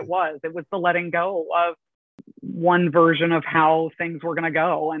really what it was. It was the letting go of one version of how things were going to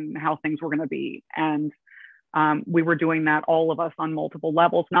go and how things were going to be. And we were doing that, all of us, on multiple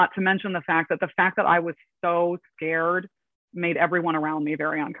levels, not to mention the fact that I was so scared made everyone around me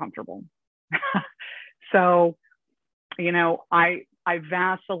very uncomfortable. So, I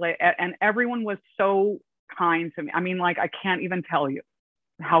vacillate, and everyone was so kind to me. I mean, like, I can't even tell you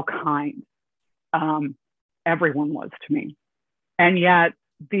how kind everyone was to me. And yet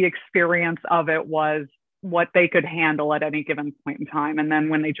the experience of it was what they could handle at any given point in time. And then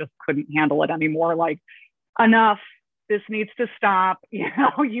when they just couldn't handle it anymore, like, enough, this needs to stop.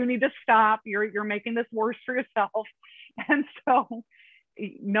 You need to stop. You're making this worse for yourself. And so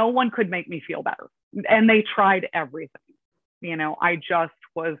no one could make me feel better. And they tried everything. I just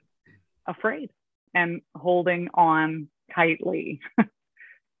was afraid and holding on tightly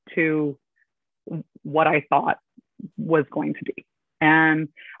to what I thought was going to be. And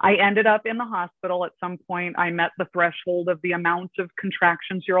I ended up in the hospital. At some point, I met the threshold of the amount of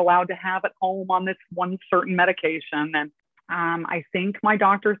contractions you're allowed to have at home on this one certain medication. And I think my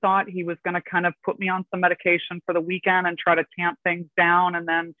doctor thought he was going to kind of put me on some medication for the weekend and try to tamp things down and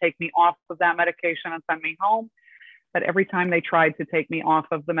then take me off of that medication and send me home. But every time they tried to take me off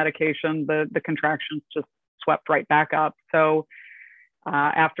of the medication, the contractions just swept right back up. So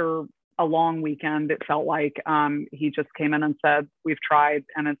after a long weekend, it felt like he just came in and said, "We've tried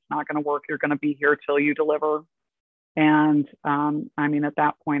and it's not going to work. You're going to be here till you deliver." And I mean, at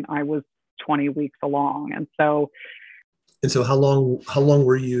that point, I was 20 weeks along. And so how long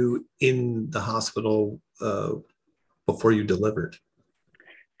were you in the hospital before you delivered?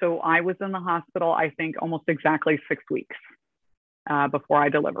 So I was in the hospital, I think, almost exactly 6 weeks before I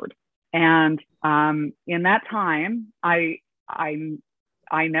delivered. And in that time,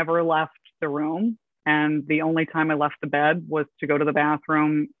 I never left the room. And the only time I left the bed was to go to the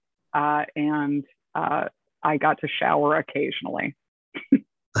bathroom, and I got to shower occasionally.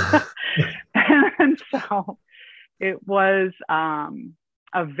 And so it was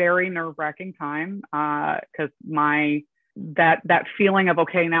a very nerve-wracking time because that feeling of,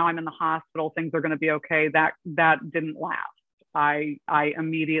 okay, now I'm in the hospital, things are going to be okay, that didn't last. I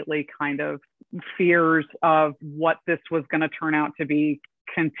immediately kind of, fears of what this was going to turn out to be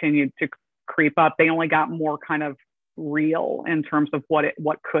continued to creep up. They only got more kind of real in terms of what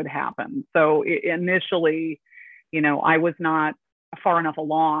could happen. So initially, I was not far enough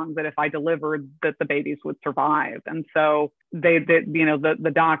along that if I delivered, that the babies would survive. And so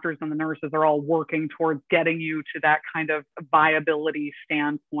the doctors and the nurses are all working towards getting you to that kind of viability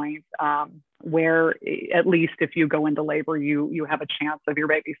standpoint, where at least if you go into labor, you have a chance of your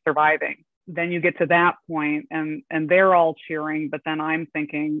baby surviving. Then you get to that point and they're all cheering, but then I'm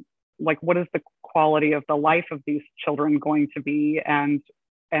thinking, like, what is the quality of the life of these children going to be? And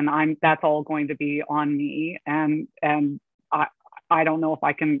that's all going to be on me. And I don't know if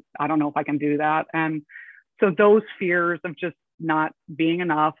I can do that. And so those fears of just not being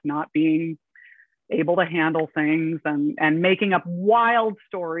enough, not being able to handle things, and making up wild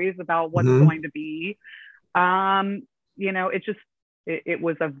stories about what's going to be, it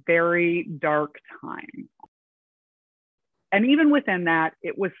was a very dark time. And even within that,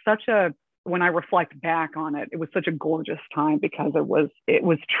 it was when I reflect back on it, it was such a gorgeous time, because it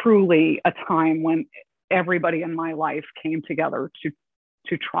was truly a time when everybody in my life came together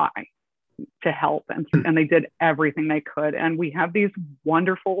to try to help, and they did everything they could. And we have these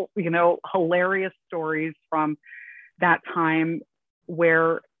wonderful, hilarious stories from that time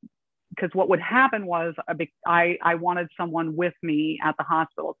because what would happen was I wanted someone with me at the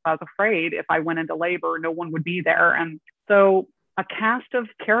hospital. So I was afraid if I went into labor, no one would be there. And so a cast of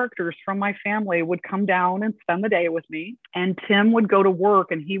characters from my family would come down and spend the day with me. And Tim would go to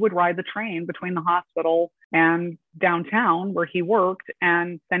work, and he would ride the train between the hospital and downtown where he worked.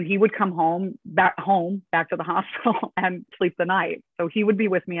 And then he would come back to the hospital and sleep the night. So he would be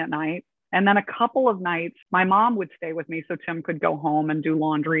with me at night. And then a couple of nights, my mom would stay with me so Tim could go home and do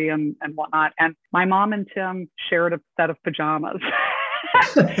laundry and whatnot. And my mom and Tim shared a set of pajamas.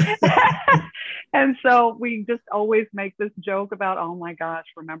 And so we just always make this joke about, oh my gosh,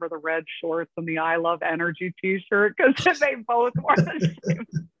 remember the red shorts and the I Love Energy t-shirt? Because they both wore the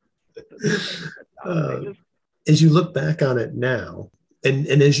same. As you look back on it now, and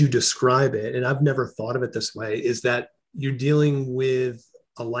as you describe it, and I've never thought of it this way, is that you're dealing with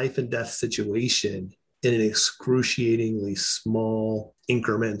a life and death situation in an excruciatingly small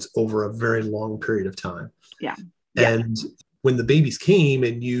increments over a very long period of time. Yeah. And when the babies came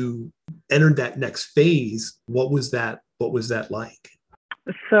and you entered that next phase, what was that like?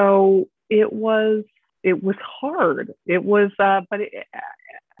 So it was hard. It was, but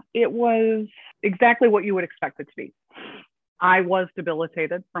it was exactly what you would expect it to be. I was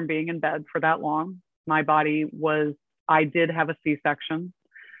debilitated from being in bed for that long. I did have a C-section.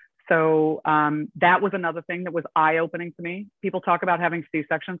 So that was another thing that was eye-opening to me. People talk about having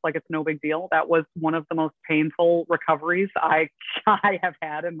C-sections like it's no big deal. That was one of the most painful recoveries I have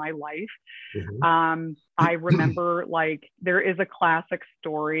had in my life. Mm-hmm. I remember, there is a classic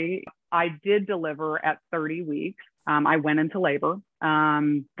story. I did deliver at 30 weeks. I went into labor.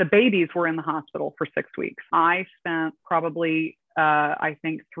 The babies were in the hospital for 6 weeks. I spent probably, I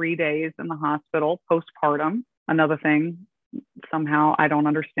think, 3 days in the hospital postpartum. Another thing, somehow I don't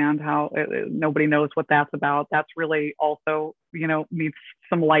understand how nobody knows what that's about. That's really also, needs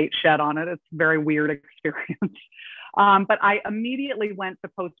some light shed on it. It's a very weird experience. But I immediately went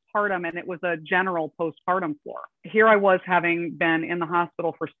to postpartum, and it was a general postpartum floor. Here I was, having been in the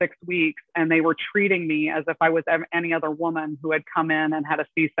hospital for 6 weeks, and they were treating me as if I was any other woman who had come in and had a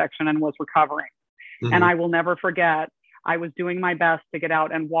C-section and was recovering. Mm-hmm. And I will never forget, I was doing my best to get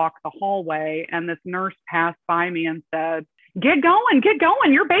out and walk the hallway, and this nurse passed by me and said, get going.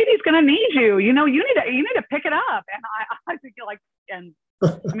 Your baby's going to need you. You need to pick it up. And I think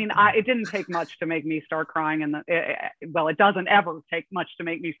it didn't take much to make me start crying. It doesn't ever take much to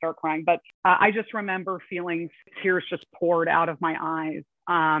make me start crying. But I just remember feeling tears just poured out of my eyes.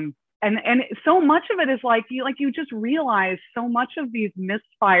 And so much of it is you just realize so much of these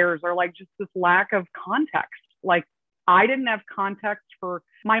misfires are just this lack of context. I didn't have context for,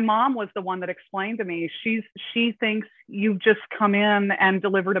 my mom was the one that explained to me, she thinks you've just come in and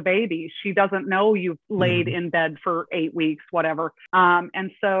delivered a baby. She doesn't know you've laid in bed for 8 weeks, whatever.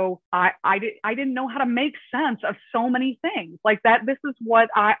 And so I didn't know how to make sense of so many things like that. This is what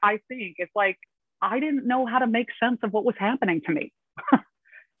I think. It's I didn't know how to make sense of what was happening to me.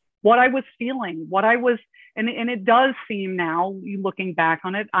 What I was feeling, and it does seem now, looking back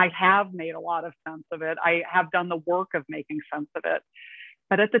on it, I have made a lot of sense of it. I have done the work of making sense of it.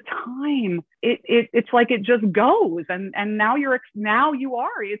 But at the time, it's it just goes. And now you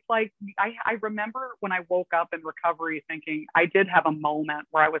are. It's I remember when I woke up in recovery thinking, I did have a moment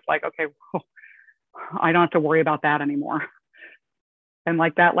where I was okay, I don't have to worry about that anymore. And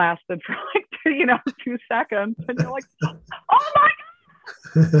that lasted for 2 seconds. And you're oh my God.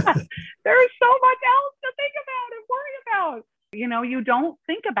 There's so much else to think about and worry You don't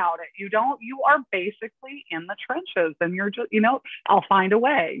think about it. You are basically in the trenches and you're just, I'll find a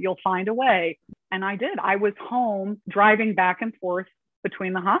way. You'll find a way. And I did. I was home driving back and forth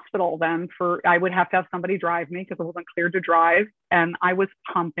between the hospital then I would have to have somebody drive me because it wasn't cleared to drive. And I was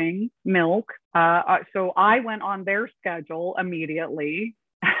pumping milk. So I went on their schedule immediately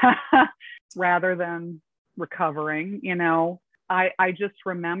rather than recovering, I just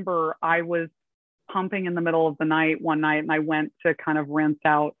remember I was pumping in the middle of the night one night and I went to kind of rinse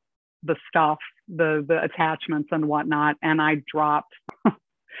out the stuff, the attachments and whatnot. And I dropped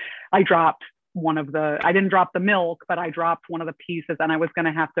I didn't drop the milk, but I dropped one of the pieces and I was going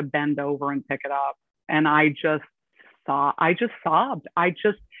to have to bend over and pick it up. And I just sobbed.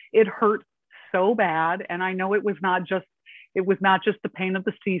 It hurt so bad. And I know it was not just the pain of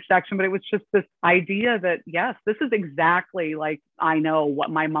the C-section, but it was just this idea that, yes, this is exactly like, I know what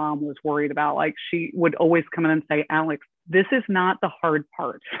my mom was worried about. Like she would always come in and say, Alex, this is not the hard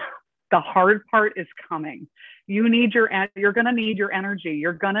part. The hard part is coming. You're going to need your energy.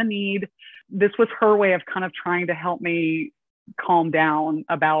 This was her way of kind of trying to help me calm down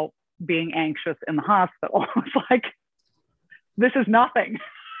about being anxious in the hospital. It's like, this is nothing.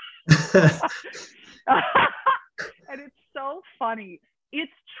 And it's so funny.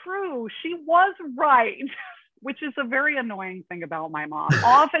 It's true. She was right, which is a very annoying thing about my mom.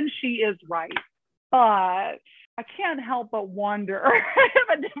 Often she is right, but I can't help but wonder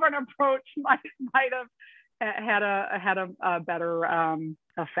if a different approach might have had a better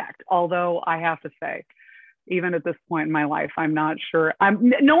effect. Although I have to say, even at this point in my life, I'm not sure.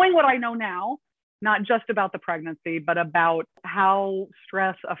 I'm knowing what I know now, not just about the pregnancy, but about how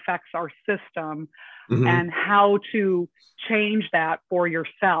stress affects our system and how to change that for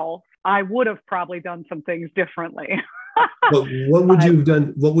yourself. I would have probably done some things differently. But what would you have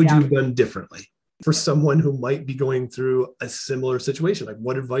done? What would you have done differently for someone who might be going through a similar situation? Like,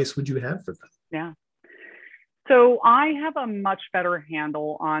 what advice would you have for them? Yeah. So I have a much better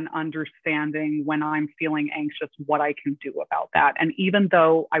handle on understanding when I'm feeling anxious, what I can do about that. And even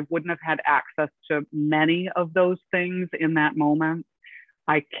though I wouldn't have had access to many of those things in that moment,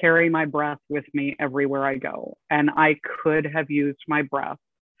 I carry my breath with me everywhere I go. And I could have used my breath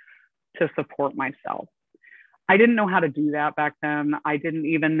to support myself. I didn't know how to do that back then. I didn't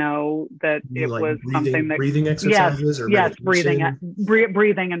even know that it was something that breathing exercises breathing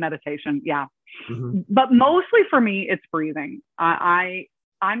and meditation. Yeah. Mm-hmm. But mostly for me, it's breathing. I'm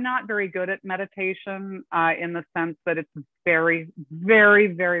not very good at meditation in the sense that it's very, very,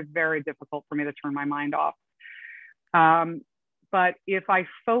 very, very difficult for me to turn my mind off. But if I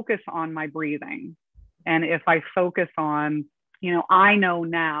focus on my breathing and if I focus on, I know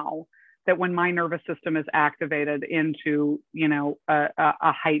now that when my nervous system is activated into, a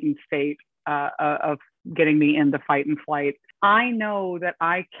heightened state of getting me into fight and flight, I know that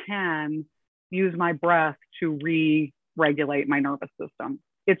I can use my breath to re-regulate my nervous system.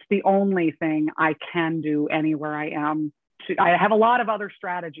 It's the only thing I can do anywhere I am. I have a lot of other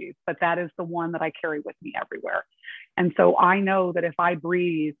strategies, but that is the one that I carry with me everywhere. And so I know that if I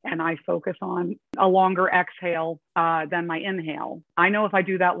breathe and I focus on a longer exhale than my inhale, I know if I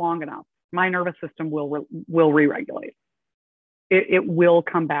do that long enough, my nervous system will re-regulate. It will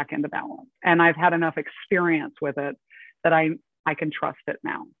come back into balance. And I've had enough experience with it that I can trust it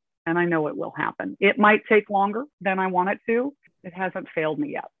now. And I know it will happen. It might take longer than I want it to. It hasn't failed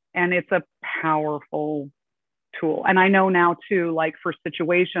me yet. And it's a powerful tool. And I know now too, like for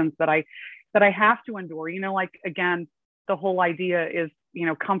situations that I have to endure, like, again, the whole idea is,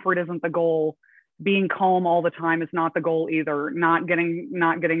 comfort isn't the goal. Being calm all the time is not the goal either. Not getting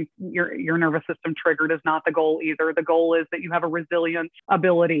your nervous system triggered is not the goal either. The goal is that you have a resilient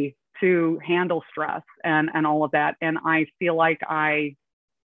ability to handle stress and all of that. And I feel like I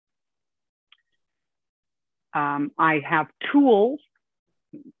have tools,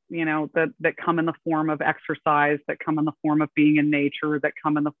 that come in the form of exercise, that come in the form of being in nature, that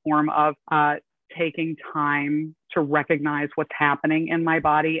come in the form of taking time to recognize what's happening in my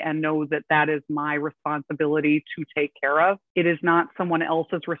body and know that that is my responsibility to take care of. It is not someone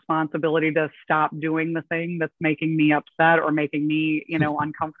else's responsibility to stop doing the thing that's making me upset or making me,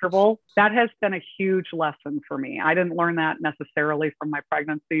 uncomfortable. That has been a huge lesson for me. I didn't learn that necessarily from my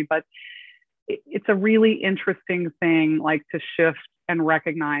pregnancy, but it's a really interesting thing, like to shift and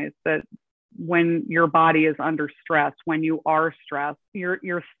recognize that when your body is under stress, when you are stressed,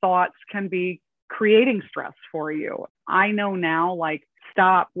 your thoughts can be creating stress for you. I know now, like,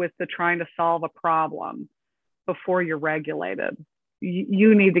 stop with the trying to solve a problem before you're regulated.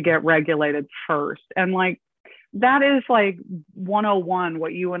 You need to get regulated first. And like, that is like 101,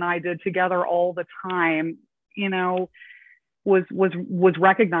 what you and I did together all the time. was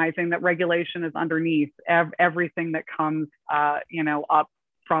recognizing that regulation is underneath everything that comes, up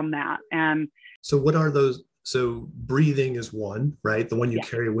from that. And so what are those? So breathing is one, right? The one you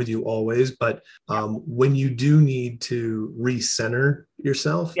carry with you always. But when you do need to recenter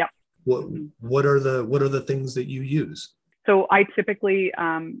yourself, what are the things that you use? So I typically,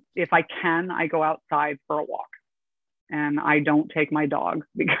 if I can, I go outside for a walk, and I don't take my dog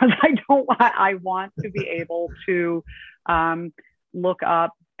because I want to be able to look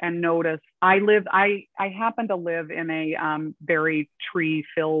up and notice. I happen to live in a very tree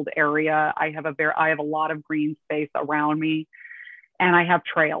filled area. I have a lot of green space around me, and I have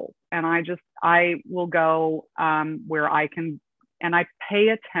trails, and I will go where I can, and I pay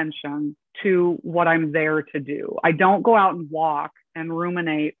attention to what I'm there to do. I don't go out and walk and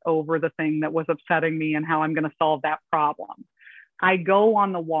ruminate over the thing that was upsetting me and how I'm going to solve that problem. I go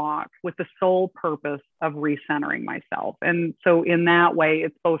on the walk with the sole purpose of recentering myself. And so in that way,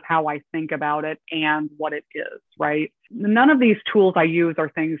 it's both how I think about it and what it is, right? None of these tools I use are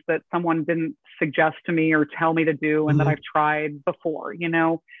things that someone didn't suggest to me or tell me to do and that I've tried before.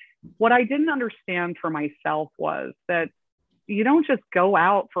 What I didn't understand for myself was that you don't just go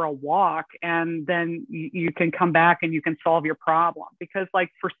out for a walk and then you can come back and you can solve your problem. Because like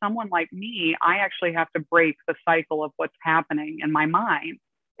for someone like me, I actually have to break the cycle of what's happening in my mind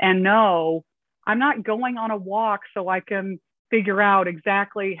and know I'm not going on a walk so I can figure out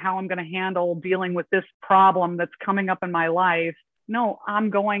exactly how I'm going to handle dealing with this problem that's coming up in my life. No, I'm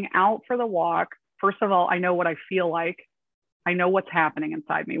going out for the walk. First of all, I know what I feel like. I know what's happening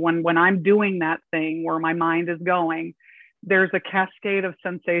inside me. When I'm doing that thing where my mind is going, there's a cascade of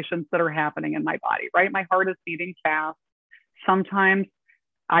sensations that are happening in my body, right? My heart is beating fast. Sometimes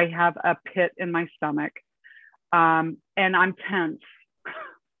I have a pit in my stomach, and I'm tense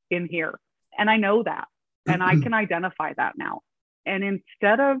in here. And I know that, and I can identify that now. And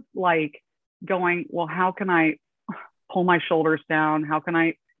instead of like going, well, how can I pull my shoulders down? How can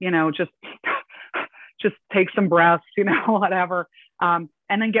I, just take some breaths, whatever.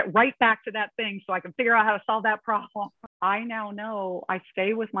 And then get right back to that thing so I can figure out how to solve that problem. I now know I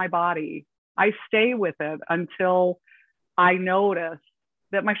stay with my body. I stay with it until I notice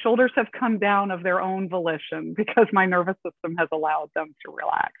that my shoulders have come down of their own volition because my nervous system has allowed them to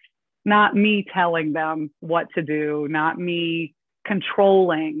relax. Not me telling them what to do, not me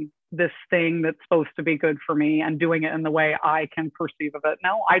controlling this thing that's supposed to be good for me and doing it in the way I can perceive of it.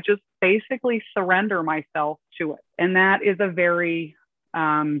 No, I just basically surrender myself to it. And that is a very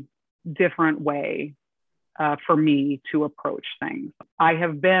different way for me to approach things. I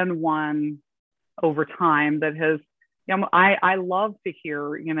have been one over time that has, I love to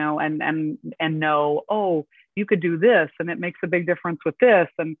hear, and know, oh, you could do this and it makes a big difference with this.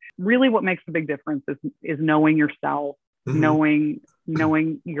 And really what makes the big difference is knowing yourself, knowing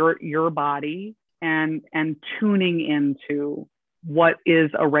your body and tuning into what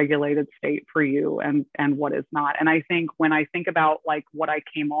is a regulated state for you and what is not. And I think when I think about like what I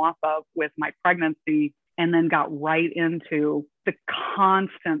came off of with my pregnancy and then got right into the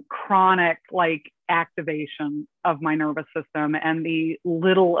constant chronic like activation of my nervous system and the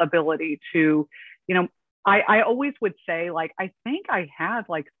little ability to, I always would say like, I think I had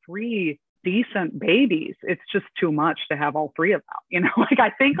like 3 decent babies. It's just too much to have all 3 of them, like I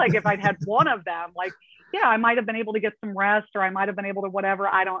think like if I'd had one of them, like, yeah, I might have been able to get some rest or I might have been able to whatever.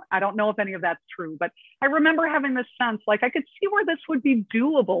 I don't know if any of that's true, but I remember having this sense, like I could see where this would be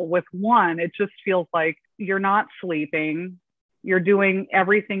doable with one. It just feels like you're not sleeping. You're doing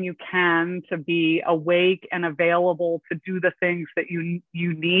everything you can to be awake and available to do the things that you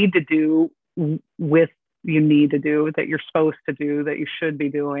need to do that you're supposed to do, that you should be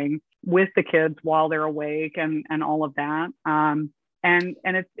doing with the kids while they're awake and all of that. And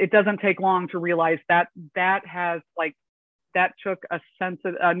it doesn't take long to realize that has like, that took a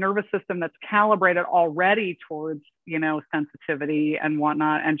nervous system that's calibrated already towards, sensitivity and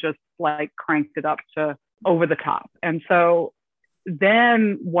whatnot, and just like cranked it up to over the top. And so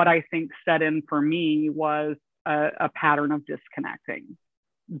then what I think set in for me was a pattern of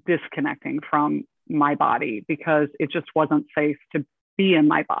disconnecting from my body because it just wasn't safe to be in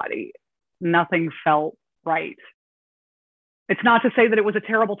my body. Nothing felt right. It's not to say that it was a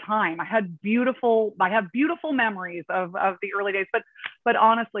terrible time. I have beautiful memories of the early days, but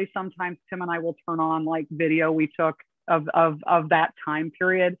honestly, sometimes Tim and I will turn on like video we took of that time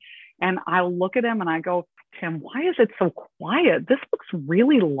period. And I'll look at him and I go, Tim, why is it so quiet? This looks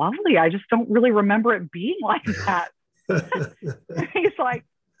really lovely. I just don't really remember it being like that. He's like,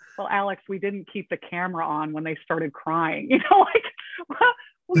 well, Alex, we didn't keep the camera on when they started crying.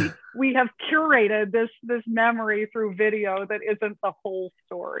 Like we have curated this memory through video that isn't the whole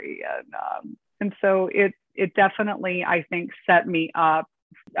story. And so it definitely, I think, set me up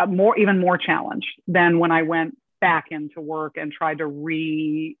even more challenge than when I went back into work and tried to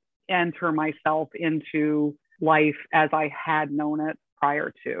re-enter myself into life as I had known it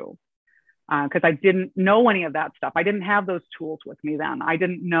prior to. Because I didn't know any of that stuff. I didn't have those tools with me then. I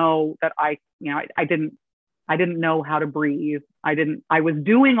didn't know that I didn't know how to breathe. I was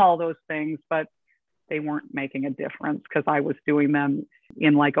doing all those things, but they weren't making a difference because I was doing them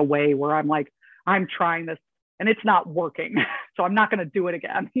in like a way where I'm like, I'm trying this and it's not working. So I'm not going to do it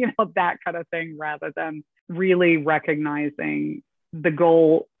again, that kind of thing, rather than really recognizing the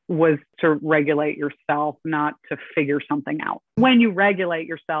goal was to regulate yourself, not to figure something out. When you regulate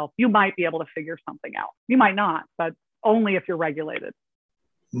yourself, you might be able to figure something out. You might not, but only if you're regulated.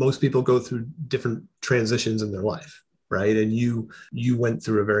 Most people go through different transitions in their life, right? And you went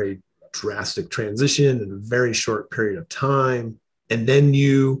through a very drastic transition in a very short period of time. And then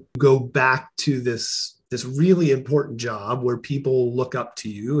you go back to this really important job where people look up to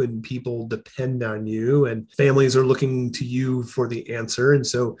you and people depend on you and families are looking to you for the answer. And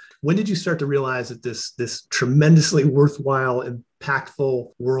so when did you start to realize that this tremendously worthwhile,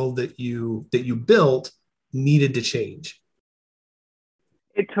 impactful world that you built needed to change?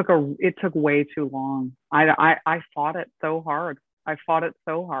 It took way too long. I fought it so hard. I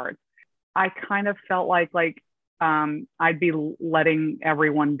kind of felt like I'd be letting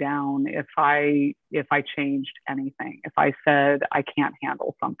everyone down if I changed anything. If I said, I can't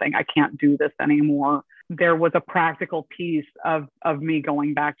handle something, I can't do this anymore. There was a practical piece of me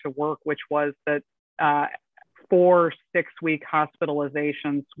going back to work, which was that 4 6-week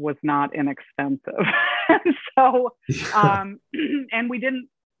hospitalizations was not inexpensive. So, and we didn't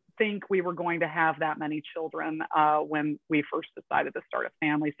think we were going to have that many children when we first decided to start a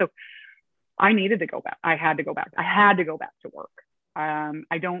family. So I needed to go back. I had to go back to work.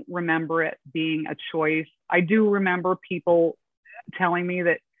 I don't remember it being a choice. I do remember people telling me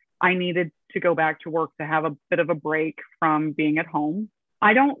that I needed to go back to work to have a bit of a break from being at home.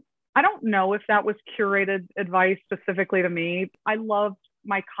 I don't know if that was curated advice specifically to me. I loved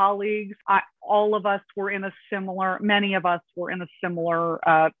my colleagues. Many of us were in a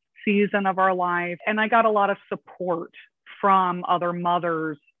similar season of our life. And I got a lot of support from other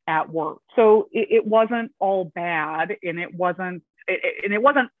mothers at work. So it wasn't all bad, and it wasn't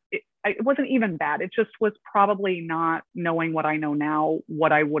even bad. It just was probably not knowing what I know now,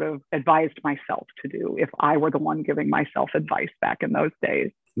 what I would have advised myself to do if I were the one giving myself advice back in those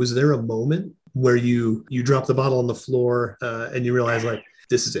days. Was there a moment where you dropped the bottle on the floor and you realized, like,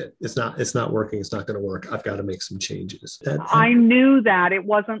 this is it. It's not working. It's not going to work. I've got to make some changes. I knew that it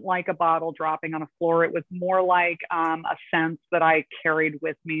wasn't like a bottle dropping on a floor. It was more like a sense that I carried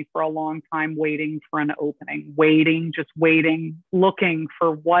with me for a long time, waiting for an opening, just waiting, looking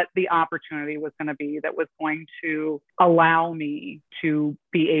for what the opportunity was going to be that was going to allow me to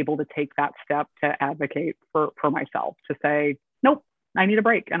be able to take that step to advocate for myself, to say, nope, I need a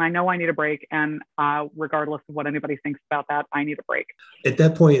break. And I know I need a break. And regardless of what anybody thinks about that, I need a break. At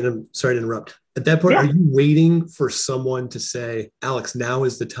that point, and I'm sorry to interrupt, at that point, Yeah. Are you waiting for someone to say, Alex, now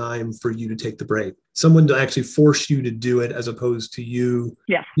is the time for you to take the break? Someone to actually force you to do it as opposed to you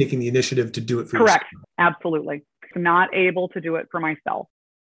taking the initiative to do it for yourself? Correct. Absolutely. Not able to do it for myself.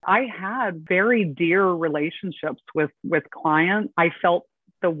 I had very dear relationships with clients. I felt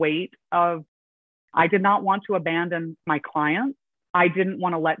the weight of, I did not want to abandon my clients. I didn't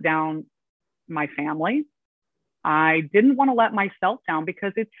want to let down my family. I didn't want to let myself down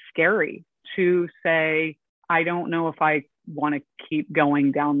because it's scary to say, I don't know if I want to keep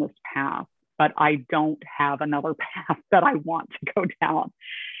going down this path, but I don't have another path that I want to go down.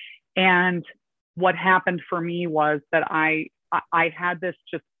 And what happened for me was that I had this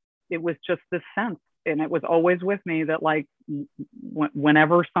it was just this sense, and it was always with me, that like,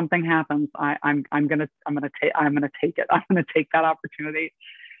 whenever something happens, I'm gonna take it. I'm gonna take that opportunity.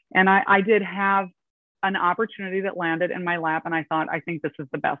 And I did have an opportunity that landed in my lap, and I thought, I think this is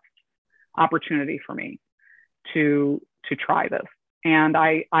the best opportunity for me to try this. And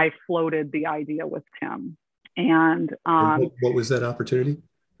I floated the idea with Tim. And what was that opportunity?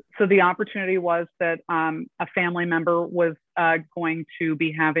 So the opportunity was that a family member was going to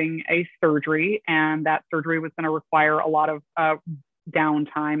be having a surgery, and that surgery was going to require a lot of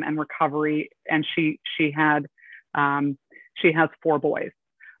downtime and recovery. And she has 4 boys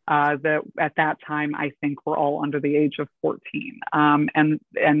that at that time, I think, were all under the age of 14. And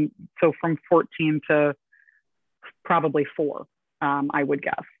so from 14 to probably 4, I would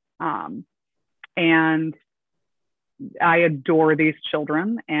guess. And I adore these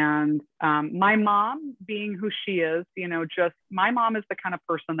children. And my mom, being who she is, just my mom is the kind of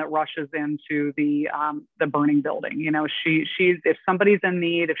person that rushes into the burning building. She's if somebody's in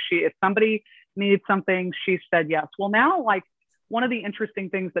need, if somebody needs something, she said yes. Well, now, like, one of the interesting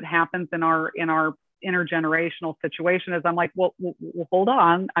things that happens in our intergenerational situation is I'm like, well, hold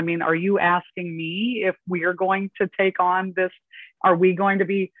on. I mean, are you asking me if we are going to take on this? Are you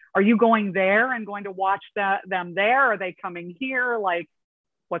going there and going to watch them there? Are they coming here? Like,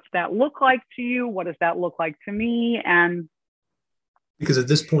 what's that look like to you? What does that look like to me? And because at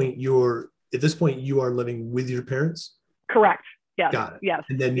this point you are living with your parents? Correct. Yes. Got it. Yes.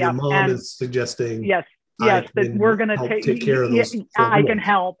 And then your mom is suggesting, yes, that we're going to take care of those. I can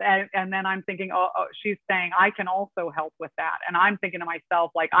help. And then I'm thinking, oh, she's saying I can also help with that. And I'm thinking to myself,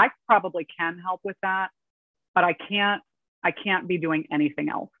 like, I probably can help with that, but I can't be doing anything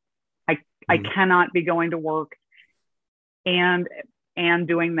else. I cannot be going to work and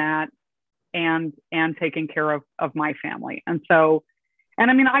doing that and taking care of my family. And so, and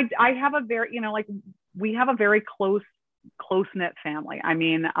I mean, I have a very, we have a very close knit family. I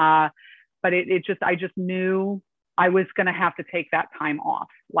mean, but I just knew I was going to have to take that time off.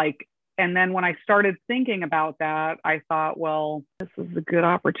 Like, and then when I started thinking about that, I thought, well, this is a good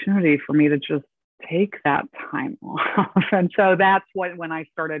opportunity for me to just take that time off. And so that's when I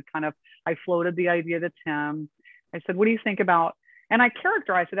started I floated the idea to Tim. I said, what do you think about, and I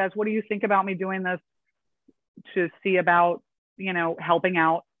characterized it as, what do you think about me doing this to see about, helping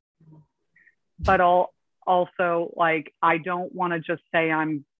out, but also, like, I don't want to just say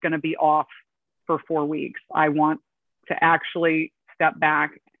I'm going to be off for 4 weeks. I want to actually step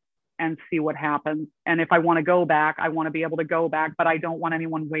back and see what happens. And if I want to go back, I want to be able to go back, but I don't want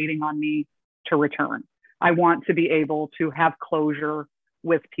anyone waiting on me to return. I want to be able to have closure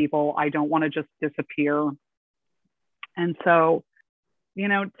with people. I don't want to just disappear. And so,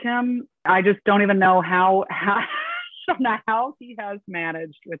 Tim, I just don't even know how he has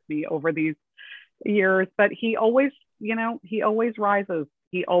managed with me over these years, but he always rises.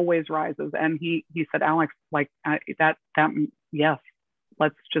 He always rises. And he said, Alex, like, that, yes,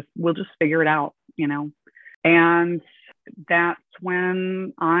 we'll just figure it out, and that's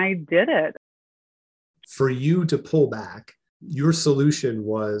when I did it. For you to pull back, your solution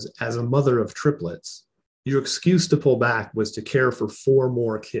was, as a mother of triplets, your excuse to pull back was to care for 4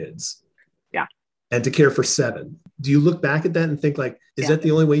 more kids. Yeah. And to care for 7. Do you look back at that and think, like, is that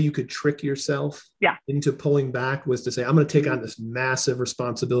the only way you could trick yourself into pulling back, was to say, I'm going to take on this massive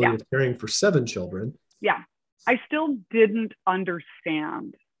responsibility of caring for 7 children? Yeah. I still didn't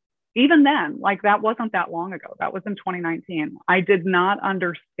understand. Even then, like, that wasn't that long ago. That was in 2019. I did not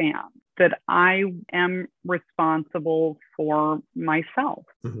understand that I am responsible for myself,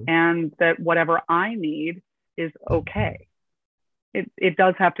 and that whatever I need is okay. It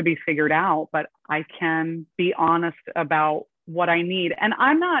does have to be figured out, but I can be honest about what I need. And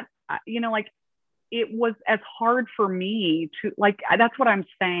I'm not, it was as hard for me to, like, that's what I'm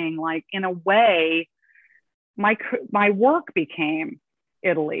saying. Like, in a way, my work became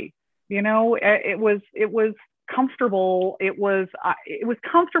Italy. It was comfortable. It was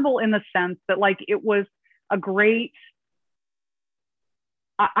comfortable in the sense that, like, it was a great,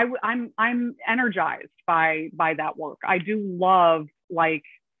 I'm energized by that work. I do love, like,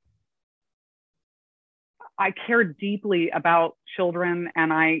 I care deeply about children,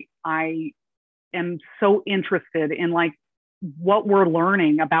 and I am so interested in, like, what we're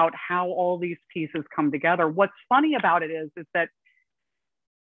learning about how all these pieces come together. What's funny about it is that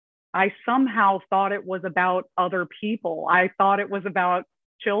I somehow thought it was about other people. I thought it was about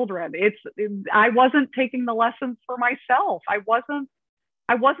children. I wasn't taking the lessons for myself. I wasn't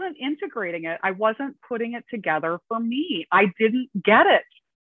integrating it. I wasn't putting it together for me. I didn't get it.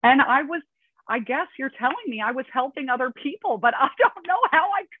 And I guess you're telling me I was helping other people, but I don't know how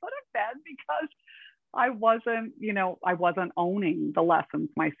I could have been, because I wasn't owning the lessons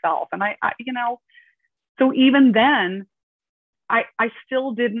myself. And I so even then, I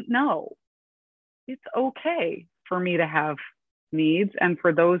still didn't know. It's okay for me to have needs, and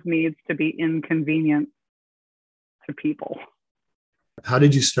for those needs to be inconvenient to people. How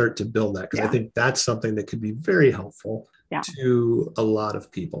did you start to build that? Because I think that's something that could be very helpful to a lot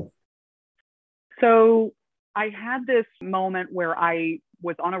of people. So I had this moment where I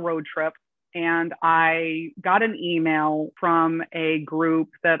was on a road trip, and I got an email from a group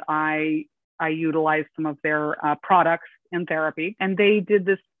that I utilized some of their products in therapy. And they did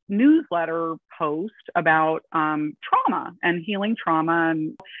this newsletter post about trauma and healing trauma.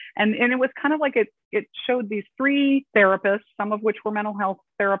 And it was kind of like it showed these 3 therapists, some of which were mental health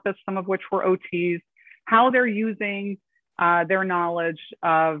therapists, some of which were OTs, how they're using their knowledge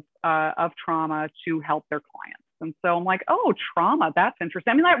of trauma to help their clients. And so I'm like, oh, trauma, that's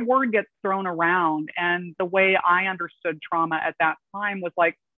interesting. I mean, that word gets thrown around. And the way I understood trauma at that time was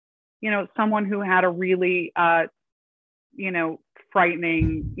like, someone who had a really,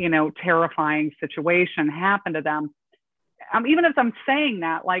 frightening, terrifying situation happen to them. Even if I'm saying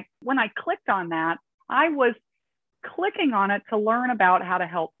that, like when I clicked on that, I was clicking on it to learn about how to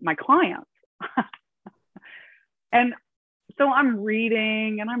help my clients. And so I'm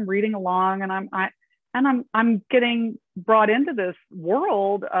reading along, and I'm getting brought into this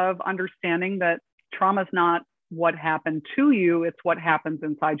world of understanding that trauma is not what happened to you, it's what happens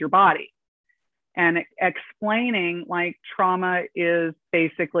inside your body. And explaining like trauma is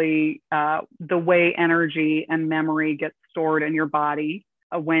basically the way energy and memory get stored in your body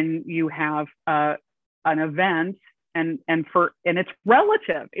when you have an event. And it's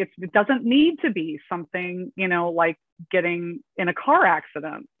relative. It doesn't need to be something, like getting in a car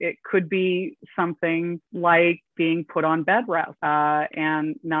accident. It could be something like being put on bed rest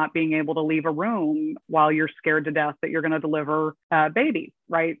and not being able to leave a room while you're scared to death that you're going to deliver a baby,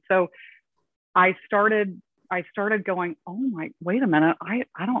 right? So I started going, oh my, wait a minute. I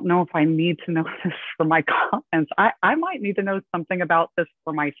don't know if I need to know this for my clients. I might need to know something about this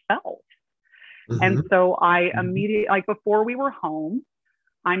for myself. Mm-hmm. And so I immediately, like before we were home,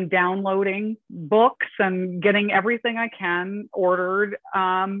 I'm downloading books and getting everything I can ordered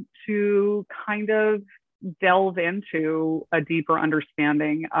to kind of delve into a deeper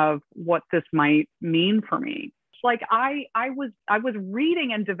understanding of what this might mean for me. Like I was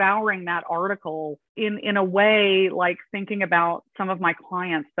reading and devouring that article in a way, like thinking about some of my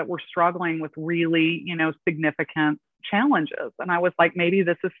clients that were struggling with really, significant challenges. And I was like, maybe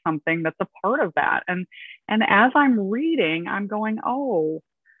this is something that's a part of that. And as I'm reading, I'm going, oh,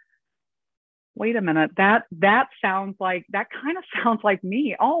 wait a minute, that kind of sounds like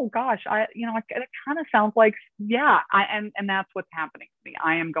me. Oh gosh, it kind of sounds like, yeah. And that's what's happening to me.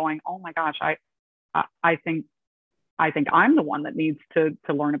 I am going, oh my gosh, I think I'm the one that needs to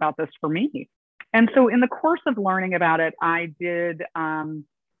learn about this for me. And so in the course of learning about it, I did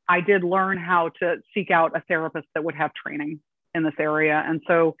learn how to seek out a therapist that would have training in this area. And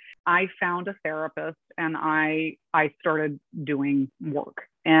so I found a therapist and I started doing work.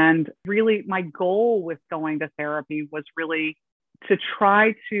 And really my goal with going to therapy was really to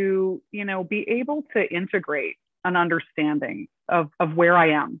try to, be able to integrate an understanding of where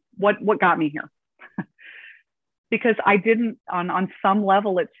I am, what got me here. Because I didn't, on some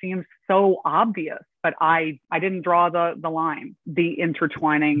level, it seems so obvious, but I didn't draw the line, the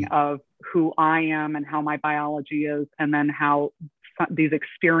intertwining of who I am and how my biology is, and then how these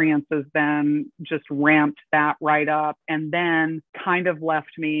experiences then just ramped that right up, and then kind of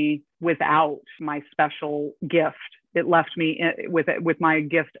left me without my special gift. It left me with my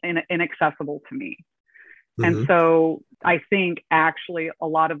gift inaccessible to me. Mm-hmm. And so I think actually a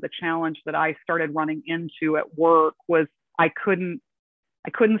lot of the challenge that I started running into at work was I couldn't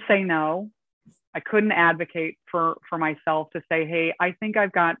say no. I couldn't advocate for myself to say, hey, I think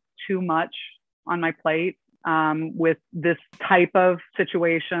I've got too much on my plate with this type of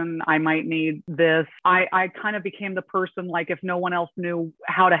situation. I might need this. I kind of became the person, like if no one else knew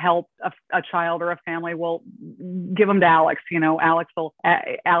how to help a child or a family, well, give them to Alex.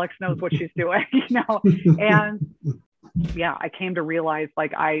 Alex knows what she's doing. And yeah, I came to realize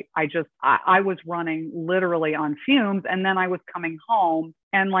like I was running literally on fumes, and then I was coming home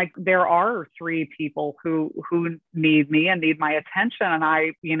and like there are 3 people who need me and need my attention, and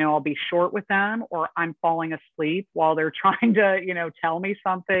I'll be short with them, or I'm falling asleep while they're trying to tell me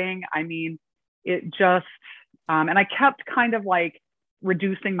something. I mean, it just and I kept kind of like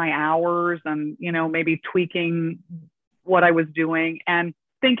reducing my hours and maybe tweaking what I was doing and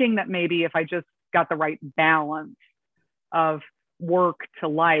thinking that maybe if I just got the right balance of work to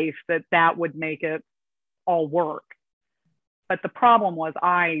life, that would make it all work. But the problem was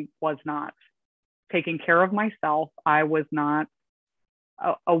I was not taking care of myself. I was not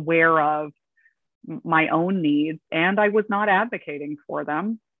aware of my own needs, and I was not advocating for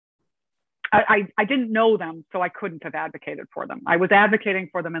them. I didn't know them, so I couldn't have advocated for them. I was advocating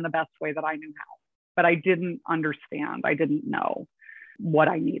for them in the best way that I knew how, but I didn't understand. I didn't know what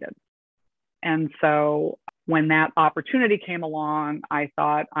I needed. And so when that opportunity came along, I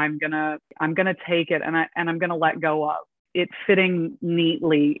thought I'm gonna take it, and I'm gonna let go of it fitting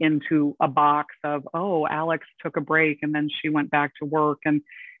neatly into a box of, oh, Alex took a break and then she went back to work, and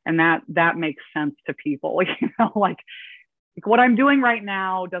that makes sense to people, like Like what I'm doing right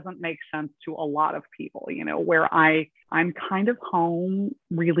now doesn't make sense to a lot of people, where I'm kind of home,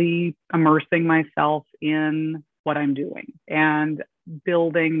 really immersing myself in what I'm doing and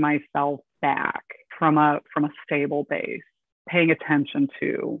building myself back from a stable base, paying attention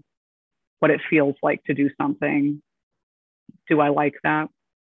to what it feels like to do something. Do I like that?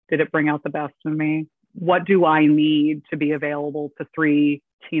 Did it bring out the best in me? What do I need to be available to 3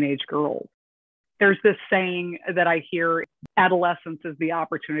 teenage girls? There's this saying that I hear: adolescence is the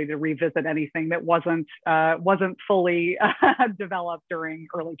opportunity to revisit anything that wasn't fully developed during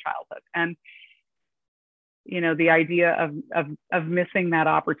early childhood. And the idea of missing that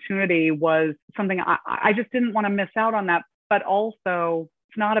opportunity was something I just didn't want to miss out on that. But also,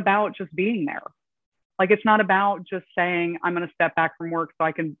 it's not about just being there. Like, it's not about just saying, I'm going to step back from work so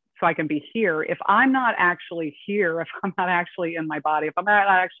I can be here. If I'm not actually here, if I'm not actually in my body, if I'm not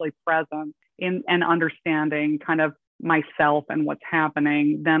actually present in and understanding kind of myself and what's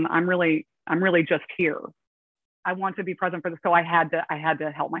happening, then I'm really just here. I want to be present for this. So I had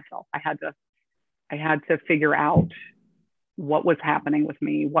to help myself. I had to figure out what was happening with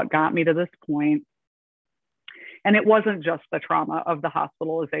me, what got me to this point. And it wasn't just the trauma of the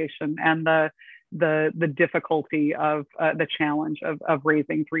hospitalization and the difficulty of the challenge of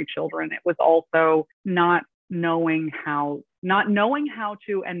raising 3 children. It was also not knowing how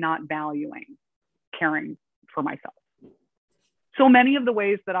to and not valuing caring for myself. So many of the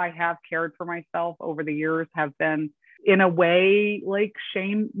ways that I have cared for myself over the years have been, in a way, like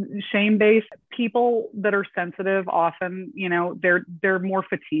shame-based. People that are sensitive often, they're more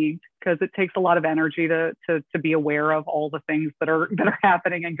fatigued because it takes a lot of energy to be aware of all the things that are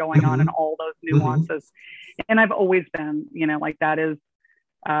happening and going on and all those nuances. And I've always been, like that is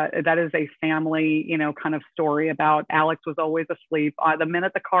a family, kind of story about Alex was always asleep. The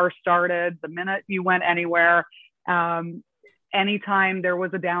minute the car started, the minute you went anywhere, anytime there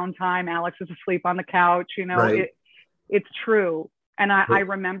was a downtime, Alex was asleep on the couch. Right. It's true. And I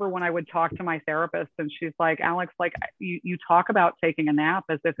remember when I would talk to my therapist and she's like, Alex, like you talk about taking a nap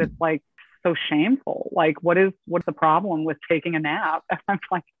as if it's like so shameful. Like, what's the problem with taking a nap? And I'm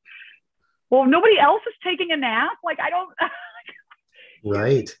like, well, nobody else is taking a nap. Like, I don't.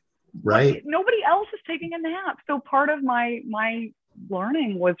 Right. Like, nobody else is taking a nap. So part of my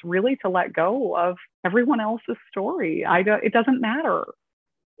learning was really to let go of everyone else's story. It doesn't matter.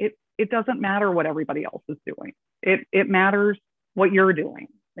 It doesn't matter what everybody else is doing. It matters what you're doing.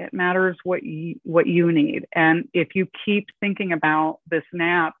 It matters what you need. And if you keep thinking about this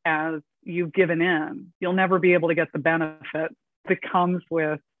nap as you've given in, you'll never be able to get the benefit that comes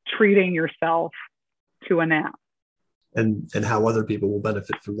with treating yourself to a nap. And how other people will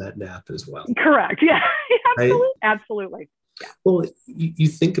benefit from that nap as well. Correct. Yeah. Absolutely. Right? Absolutely. Yeah. Well, you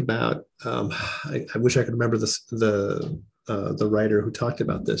think about, I wish I could remember the writer who talked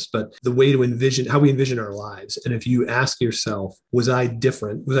about this, but the way to envision how we envision our lives. And if you ask yourself, was I a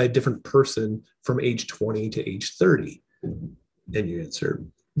different person from age 20 to age 30? And you answer,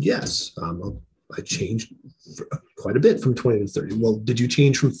 yes. I changed quite a bit from 20 to 30. Well, did you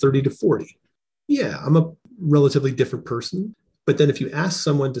change from 30 to 40? Yeah, I'm a relatively different person. But then if you ask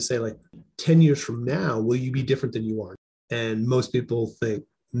someone to say, like, 10 years from now, will you be different than you are? And most people think,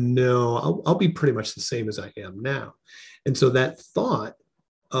 no, I'll be pretty much the same as I am now. And so that thought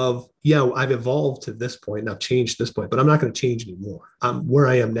of, yeah, I've evolved to this point, and I've changed this point, but I'm not going to change anymore. Where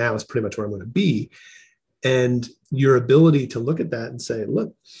I am now is pretty much where I'm going to be. And your ability to look at that and say,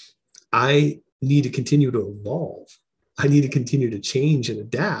 look, I need to continue to evolve. I need to continue to change and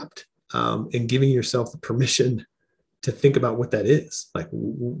adapt, and giving yourself the permission to think about what that is. Like,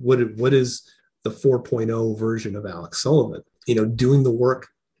 what is the 4.0 version of Alex Sullivan? Doing the work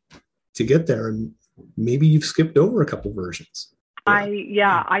to get there. And maybe you've skipped over a couple versions.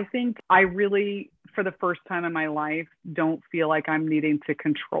 I think I really, for the first time in my life, don't feel like I'm needing to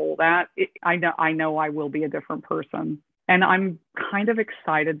control that. I know I will be a different person. And I'm kind of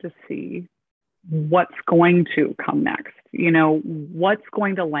excited to see what's going to come next. What's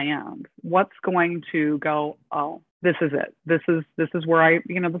going to land, what's going to go, oh, this is it. This is where I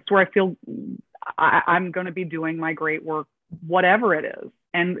feel I'm going to be doing my great work, whatever it is.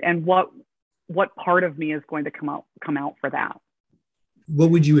 And what part of me is going to come out for that. What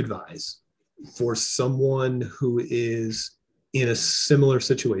would you advise for someone who is in a similar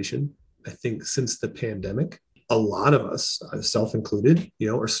situation? I think since the pandemic, a lot of us, self included,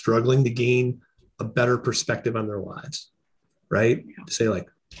 are struggling to gain a better perspective on their lives, right? Yeah. To say, like,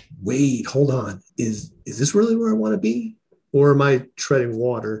 wait, hold on. Is this really where I want to be? Or am I treading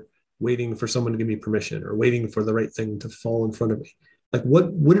water, waiting for someone to give me permission or waiting for the right thing to fall in front of me? Like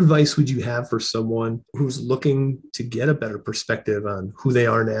what advice would you have for someone who's looking to get a better perspective on who they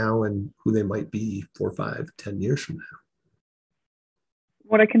are now and who they might be 4, 5, 10 years from now?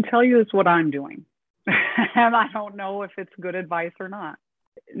 What I can tell you is what I'm doing. And I don't know if it's good advice or not.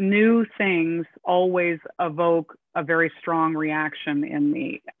 New things always evoke a very strong reaction in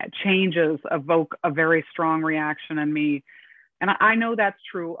me. Changes evoke a very strong reaction in me. And I know that's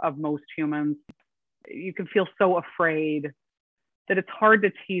true of most humans. You can feel so afraid that it's hard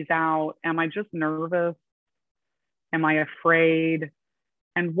to tease out, am I just nervous? Am I afraid?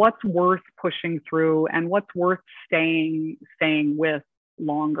 And what's worth pushing through and what's worth staying with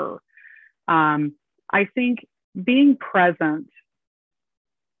longer? I think being present,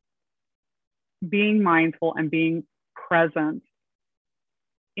 being mindful and being present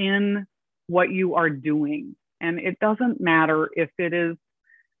in what you are doing. And it doesn't matter if it is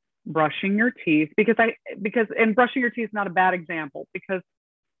brushing your teeth, because brushing your teeth is not a bad example, because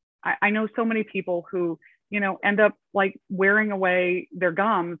I know so many people who, end up like wearing away their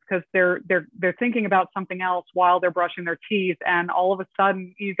gums because they're thinking about something else while they're brushing their teeth, and all of a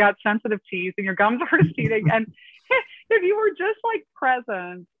sudden you've got sensitive teeth and your gums are receding. And if you were just like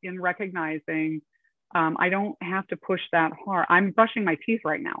present in recognizing, I don't have to push that hard. I'm brushing my teeth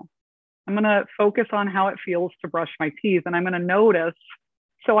right now. I'm going to focus on how it feels to brush my teeth, and I'm going to notice,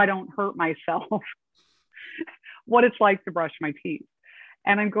 so I don't hurt myself, what it's like to brush my teeth.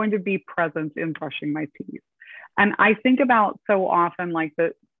 And I'm going to be present in brushing my teeth. And I think about so often like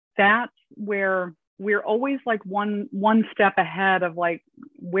that's where we're always like one step ahead of like,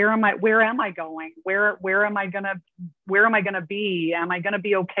 where am I going? Where am I gonna be? Am I gonna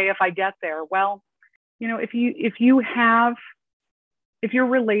be okay if I get there? Well, if your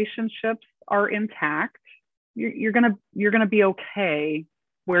relationships are intact, you're gonna be okay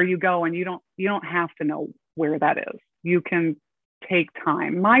where you go, and you don't have to know where that is. You can take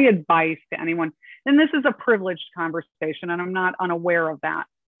time. My advice to anyone, and this is a privileged conversation, and I'm not unaware of that.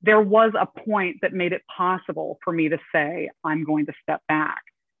 There was a point that made it possible for me to say, I'm going to step back,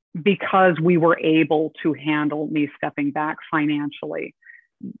 because we were able to handle me stepping back financially.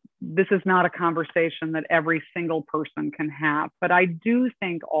 This is not a conversation that every single person can have, but I do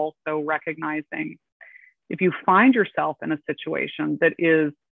think also recognizing if you find yourself in a situation that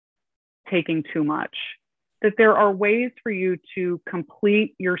is taking too much, that there are ways for you to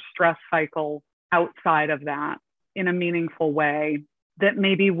complete your stress cycle outside of that in a meaningful way that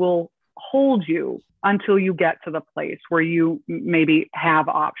maybe will hold you until you get to the place where you maybe have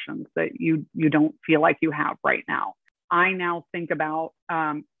options that you don't feel like you have right now. I now think about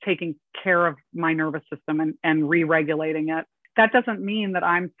taking care of my nervous system and re-regulating it. That doesn't mean that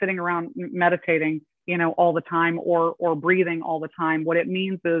I'm sitting around meditating, all the time or breathing all the time. What it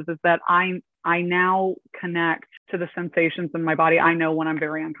means is that I now connect to the sensations in my body. I know when I'm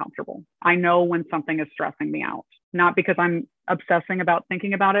very uncomfortable. I know when something is stressing me out, not because I'm obsessing about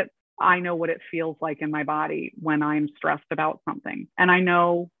thinking about it. I know what it feels like in my body when I'm stressed about something. And I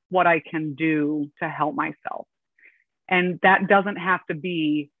know what I can do to help myself. And that doesn't have to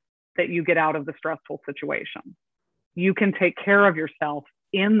be that you get out of the stressful situation. You can take care of yourself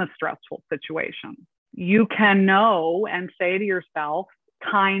in the stressful situation. You can know and say to yourself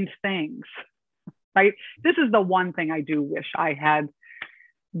kind things, right? This is the one thing I do wish I had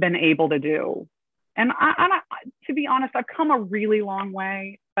been able to do. And to be honest, I've come a really long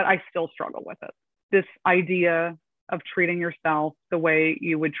way, but I still struggle with it. This idea of treating yourself the way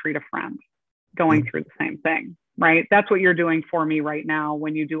you would treat a friend going through the same thing, right? That's what you're doing for me right now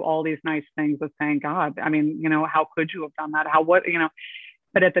when you do all these nice things of saying, God, I mean, how could you have done that?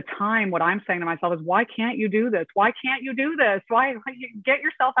 But at the time, what I'm saying to myself is, why can't you do this? Why can't you do this? Why get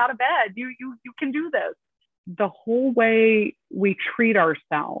yourself out of bed? You can do this. The whole way we treat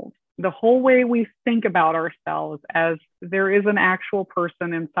ourselves, the whole way we think about ourselves as there is an actual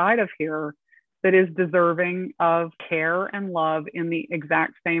person inside of here that is deserving of care and love in the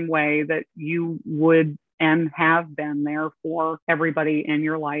exact same way that you would and have been there for everybody in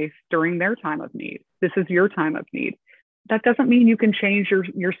your life during their time of need. This is your time of need. That doesn't mean you can change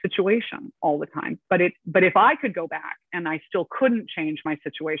your situation all the time. But if I could go back and I still couldn't change my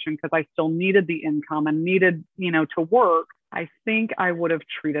situation because I still needed the income and needed, to work, I think I would have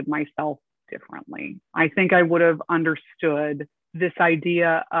treated myself differently. I think I would have understood this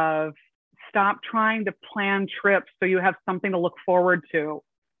idea of stop trying to plan trips so you have something to look forward to.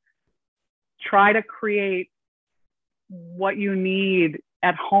 Try to create what you need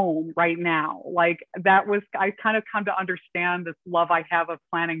at home right now. Like I kind of come to understand this love I have of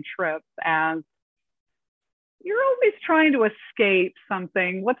planning trips as you're always trying to escape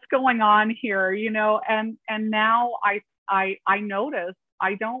something. What's going on here, and now I I noticed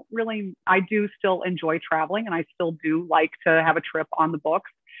I do still enjoy traveling, and I still do like to have a trip on the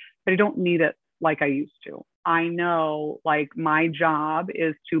books, but I don't need it like I used to. I know like my job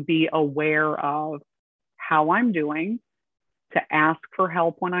is to be aware of how I'm doing, to ask for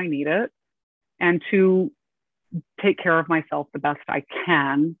help when I need it, and to take care of myself the best I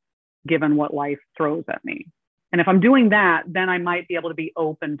can, given what life throws at me. And if I'm doing that, then I might be able to be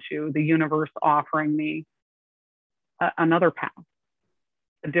open to the universe offering me another path,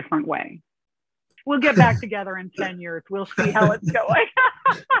 a different way. We'll get back together in 10 years. We'll see how it's going.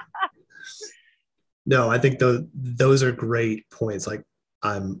 No, I think those are great points. Like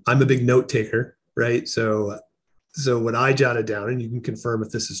I'm a big note taker, right? So what I jotted down, and you can confirm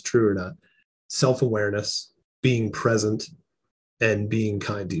if this is true or not: self-awareness, being present, and being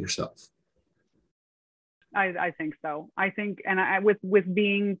kind to yourself. I think so. I think, and with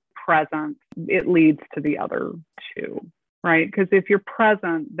being present, it leads to the other two, right? Because if you're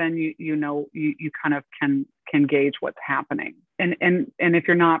present, then you know you kind of can gauge what's happening, and if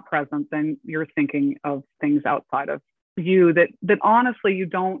you're not present, then you're thinking of things outside of you that honestly you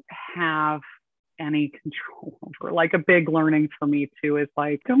don't have any control over. Like a big learning for me too is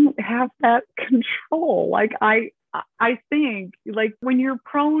like, don't have that control. Like I think like when you're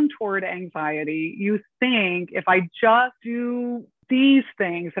prone toward anxiety, you think if I just do these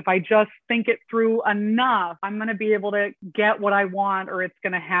things, if I just think it through enough, I'm going to be able to get what I want, or it's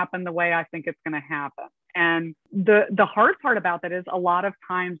going to happen the way I think it's going to happen. And the hard part about that is a lot of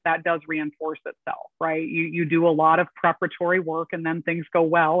times that does reinforce itself, right? You do a lot of preparatory work and then things go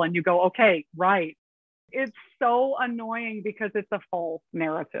well and you go, okay, right. It's so annoying because it's a false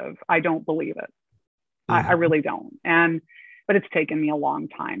narrative. I don't believe it. I really don't. But it's taken me a long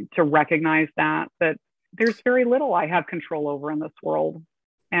time to recognize that there's very little I have control over in this world.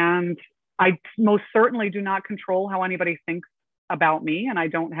 And I most certainly do not control how anybody thinks about me. And I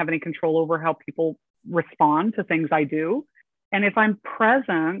don't have any control over how people respond to things I do. And if I'm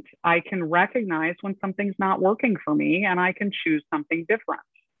present, I can recognize when something's not working for me, and I can choose something different.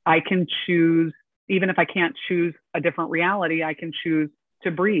 I can choose, even if I can't choose a different reality, I can choose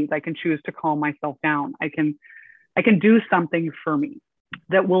to breathe. I can choose to calm myself down. I can do something for me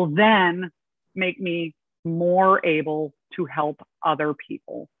that will then make me more able to help other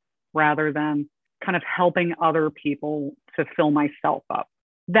people rather than kind of helping other people to fill myself up.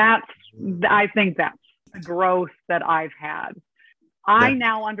 I think that's the growth that I've had. I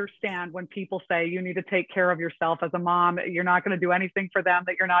now understand when people say you need to take care of yourself as a mom. You're not going to do anything for them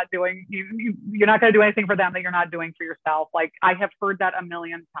that you're not doing. You're not going to do anything for them that you're not doing for yourself. Like I have heard that a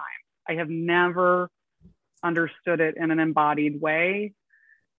million times. I have never understood it in an embodied way,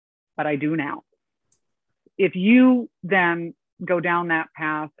 but I do now. If you then go down that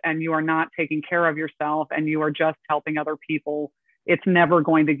path and you are not taking care of yourself and you are just helping other people, it's never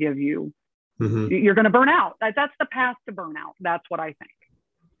going to give you. You're going to burn out. That's the path to burnout. That's what I think.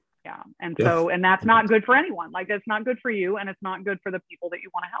 Yeah. And so, and that's not good for anyone. Like it's not good for you, and it's not good for the people that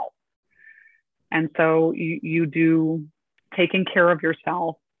you want to help. And so you do taking care of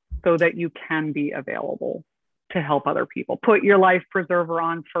yourself so that you can be available to help other people. Put your life preserver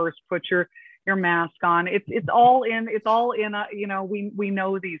on first, put your mask on. It's all in a, we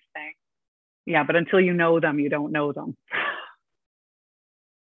know these things. Yeah. But until you know them, you don't know them.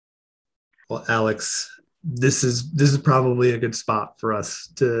 Well, Alex, this is probably a good spot for us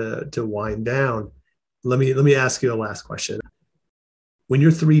to wind down. Let me ask you the last question. When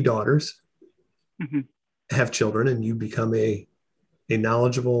your three daughters have children and you become a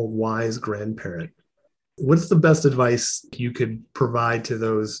knowledgeable, wise grandparent, what's the best advice you could provide to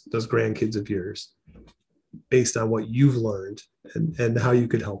those grandkids of yours based on what you've learned and how you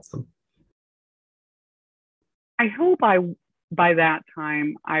could help them? I hope by that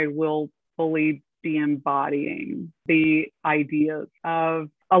time I will fully be embodying the ideas of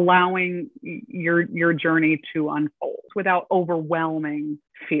allowing your journey to unfold without overwhelming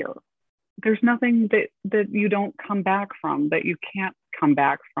fear. There's nothing that you don't come back from, that you can't come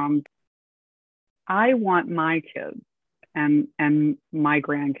back from. I want my kids and my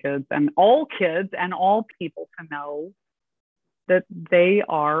grandkids and all kids and all people to know that they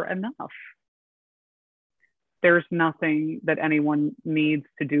are enough. There's nothing that anyone needs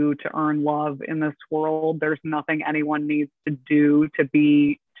to do to earn love in this world. There's nothing anyone needs to do to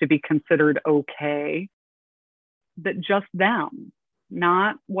be considered okay. That just them,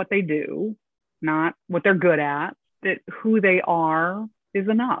 not what they do, not what they're good at, that who they are is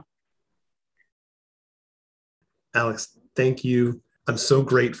enough. Alex, thank you. I'm so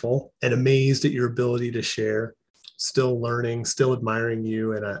grateful and amazed at your ability to share. Still learning, still admiring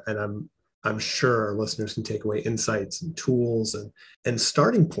you, and I'm sure our listeners can take away insights and tools and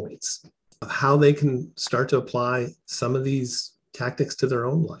starting points of how they can start to apply some of these tactics to their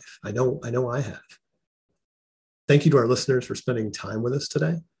own life. I know I have. Thank you to our listeners for spending time with us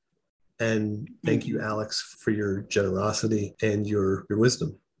today. And thank you, Alex, for your generosity and your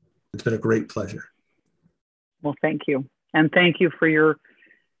wisdom. It's been a great pleasure. Well, thank you. And thank you for your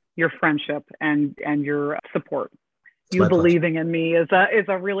friendship and your support. It's you believing pleasure. in me is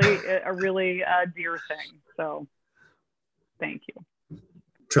a really dear thing. So thank you.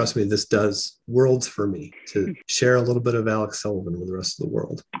 Trust me, this does worlds for me to share a little bit of Alex Sullivan with the rest of the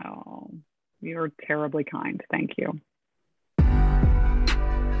world. Oh, you're terribly kind. Thank you.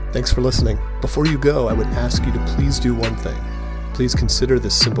 Thanks for listening. Before you go, I would ask you to please do one thing. Please consider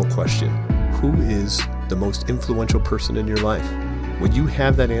this simple question. Who is the most influential person in your life? When you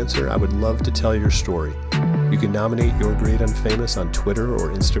have that answer, I would love to tell your story. You can nominate Your Great Unfamous on Twitter or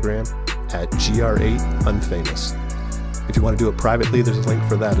Instagram at gr8unfamous. If you want to do it privately, there's a link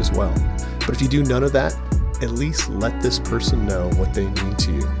for that as well. But if you do none of that, at least let this person know what they mean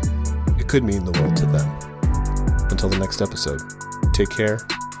to you. It could mean the world to them. Until the next episode, take care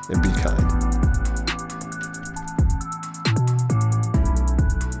and be kind.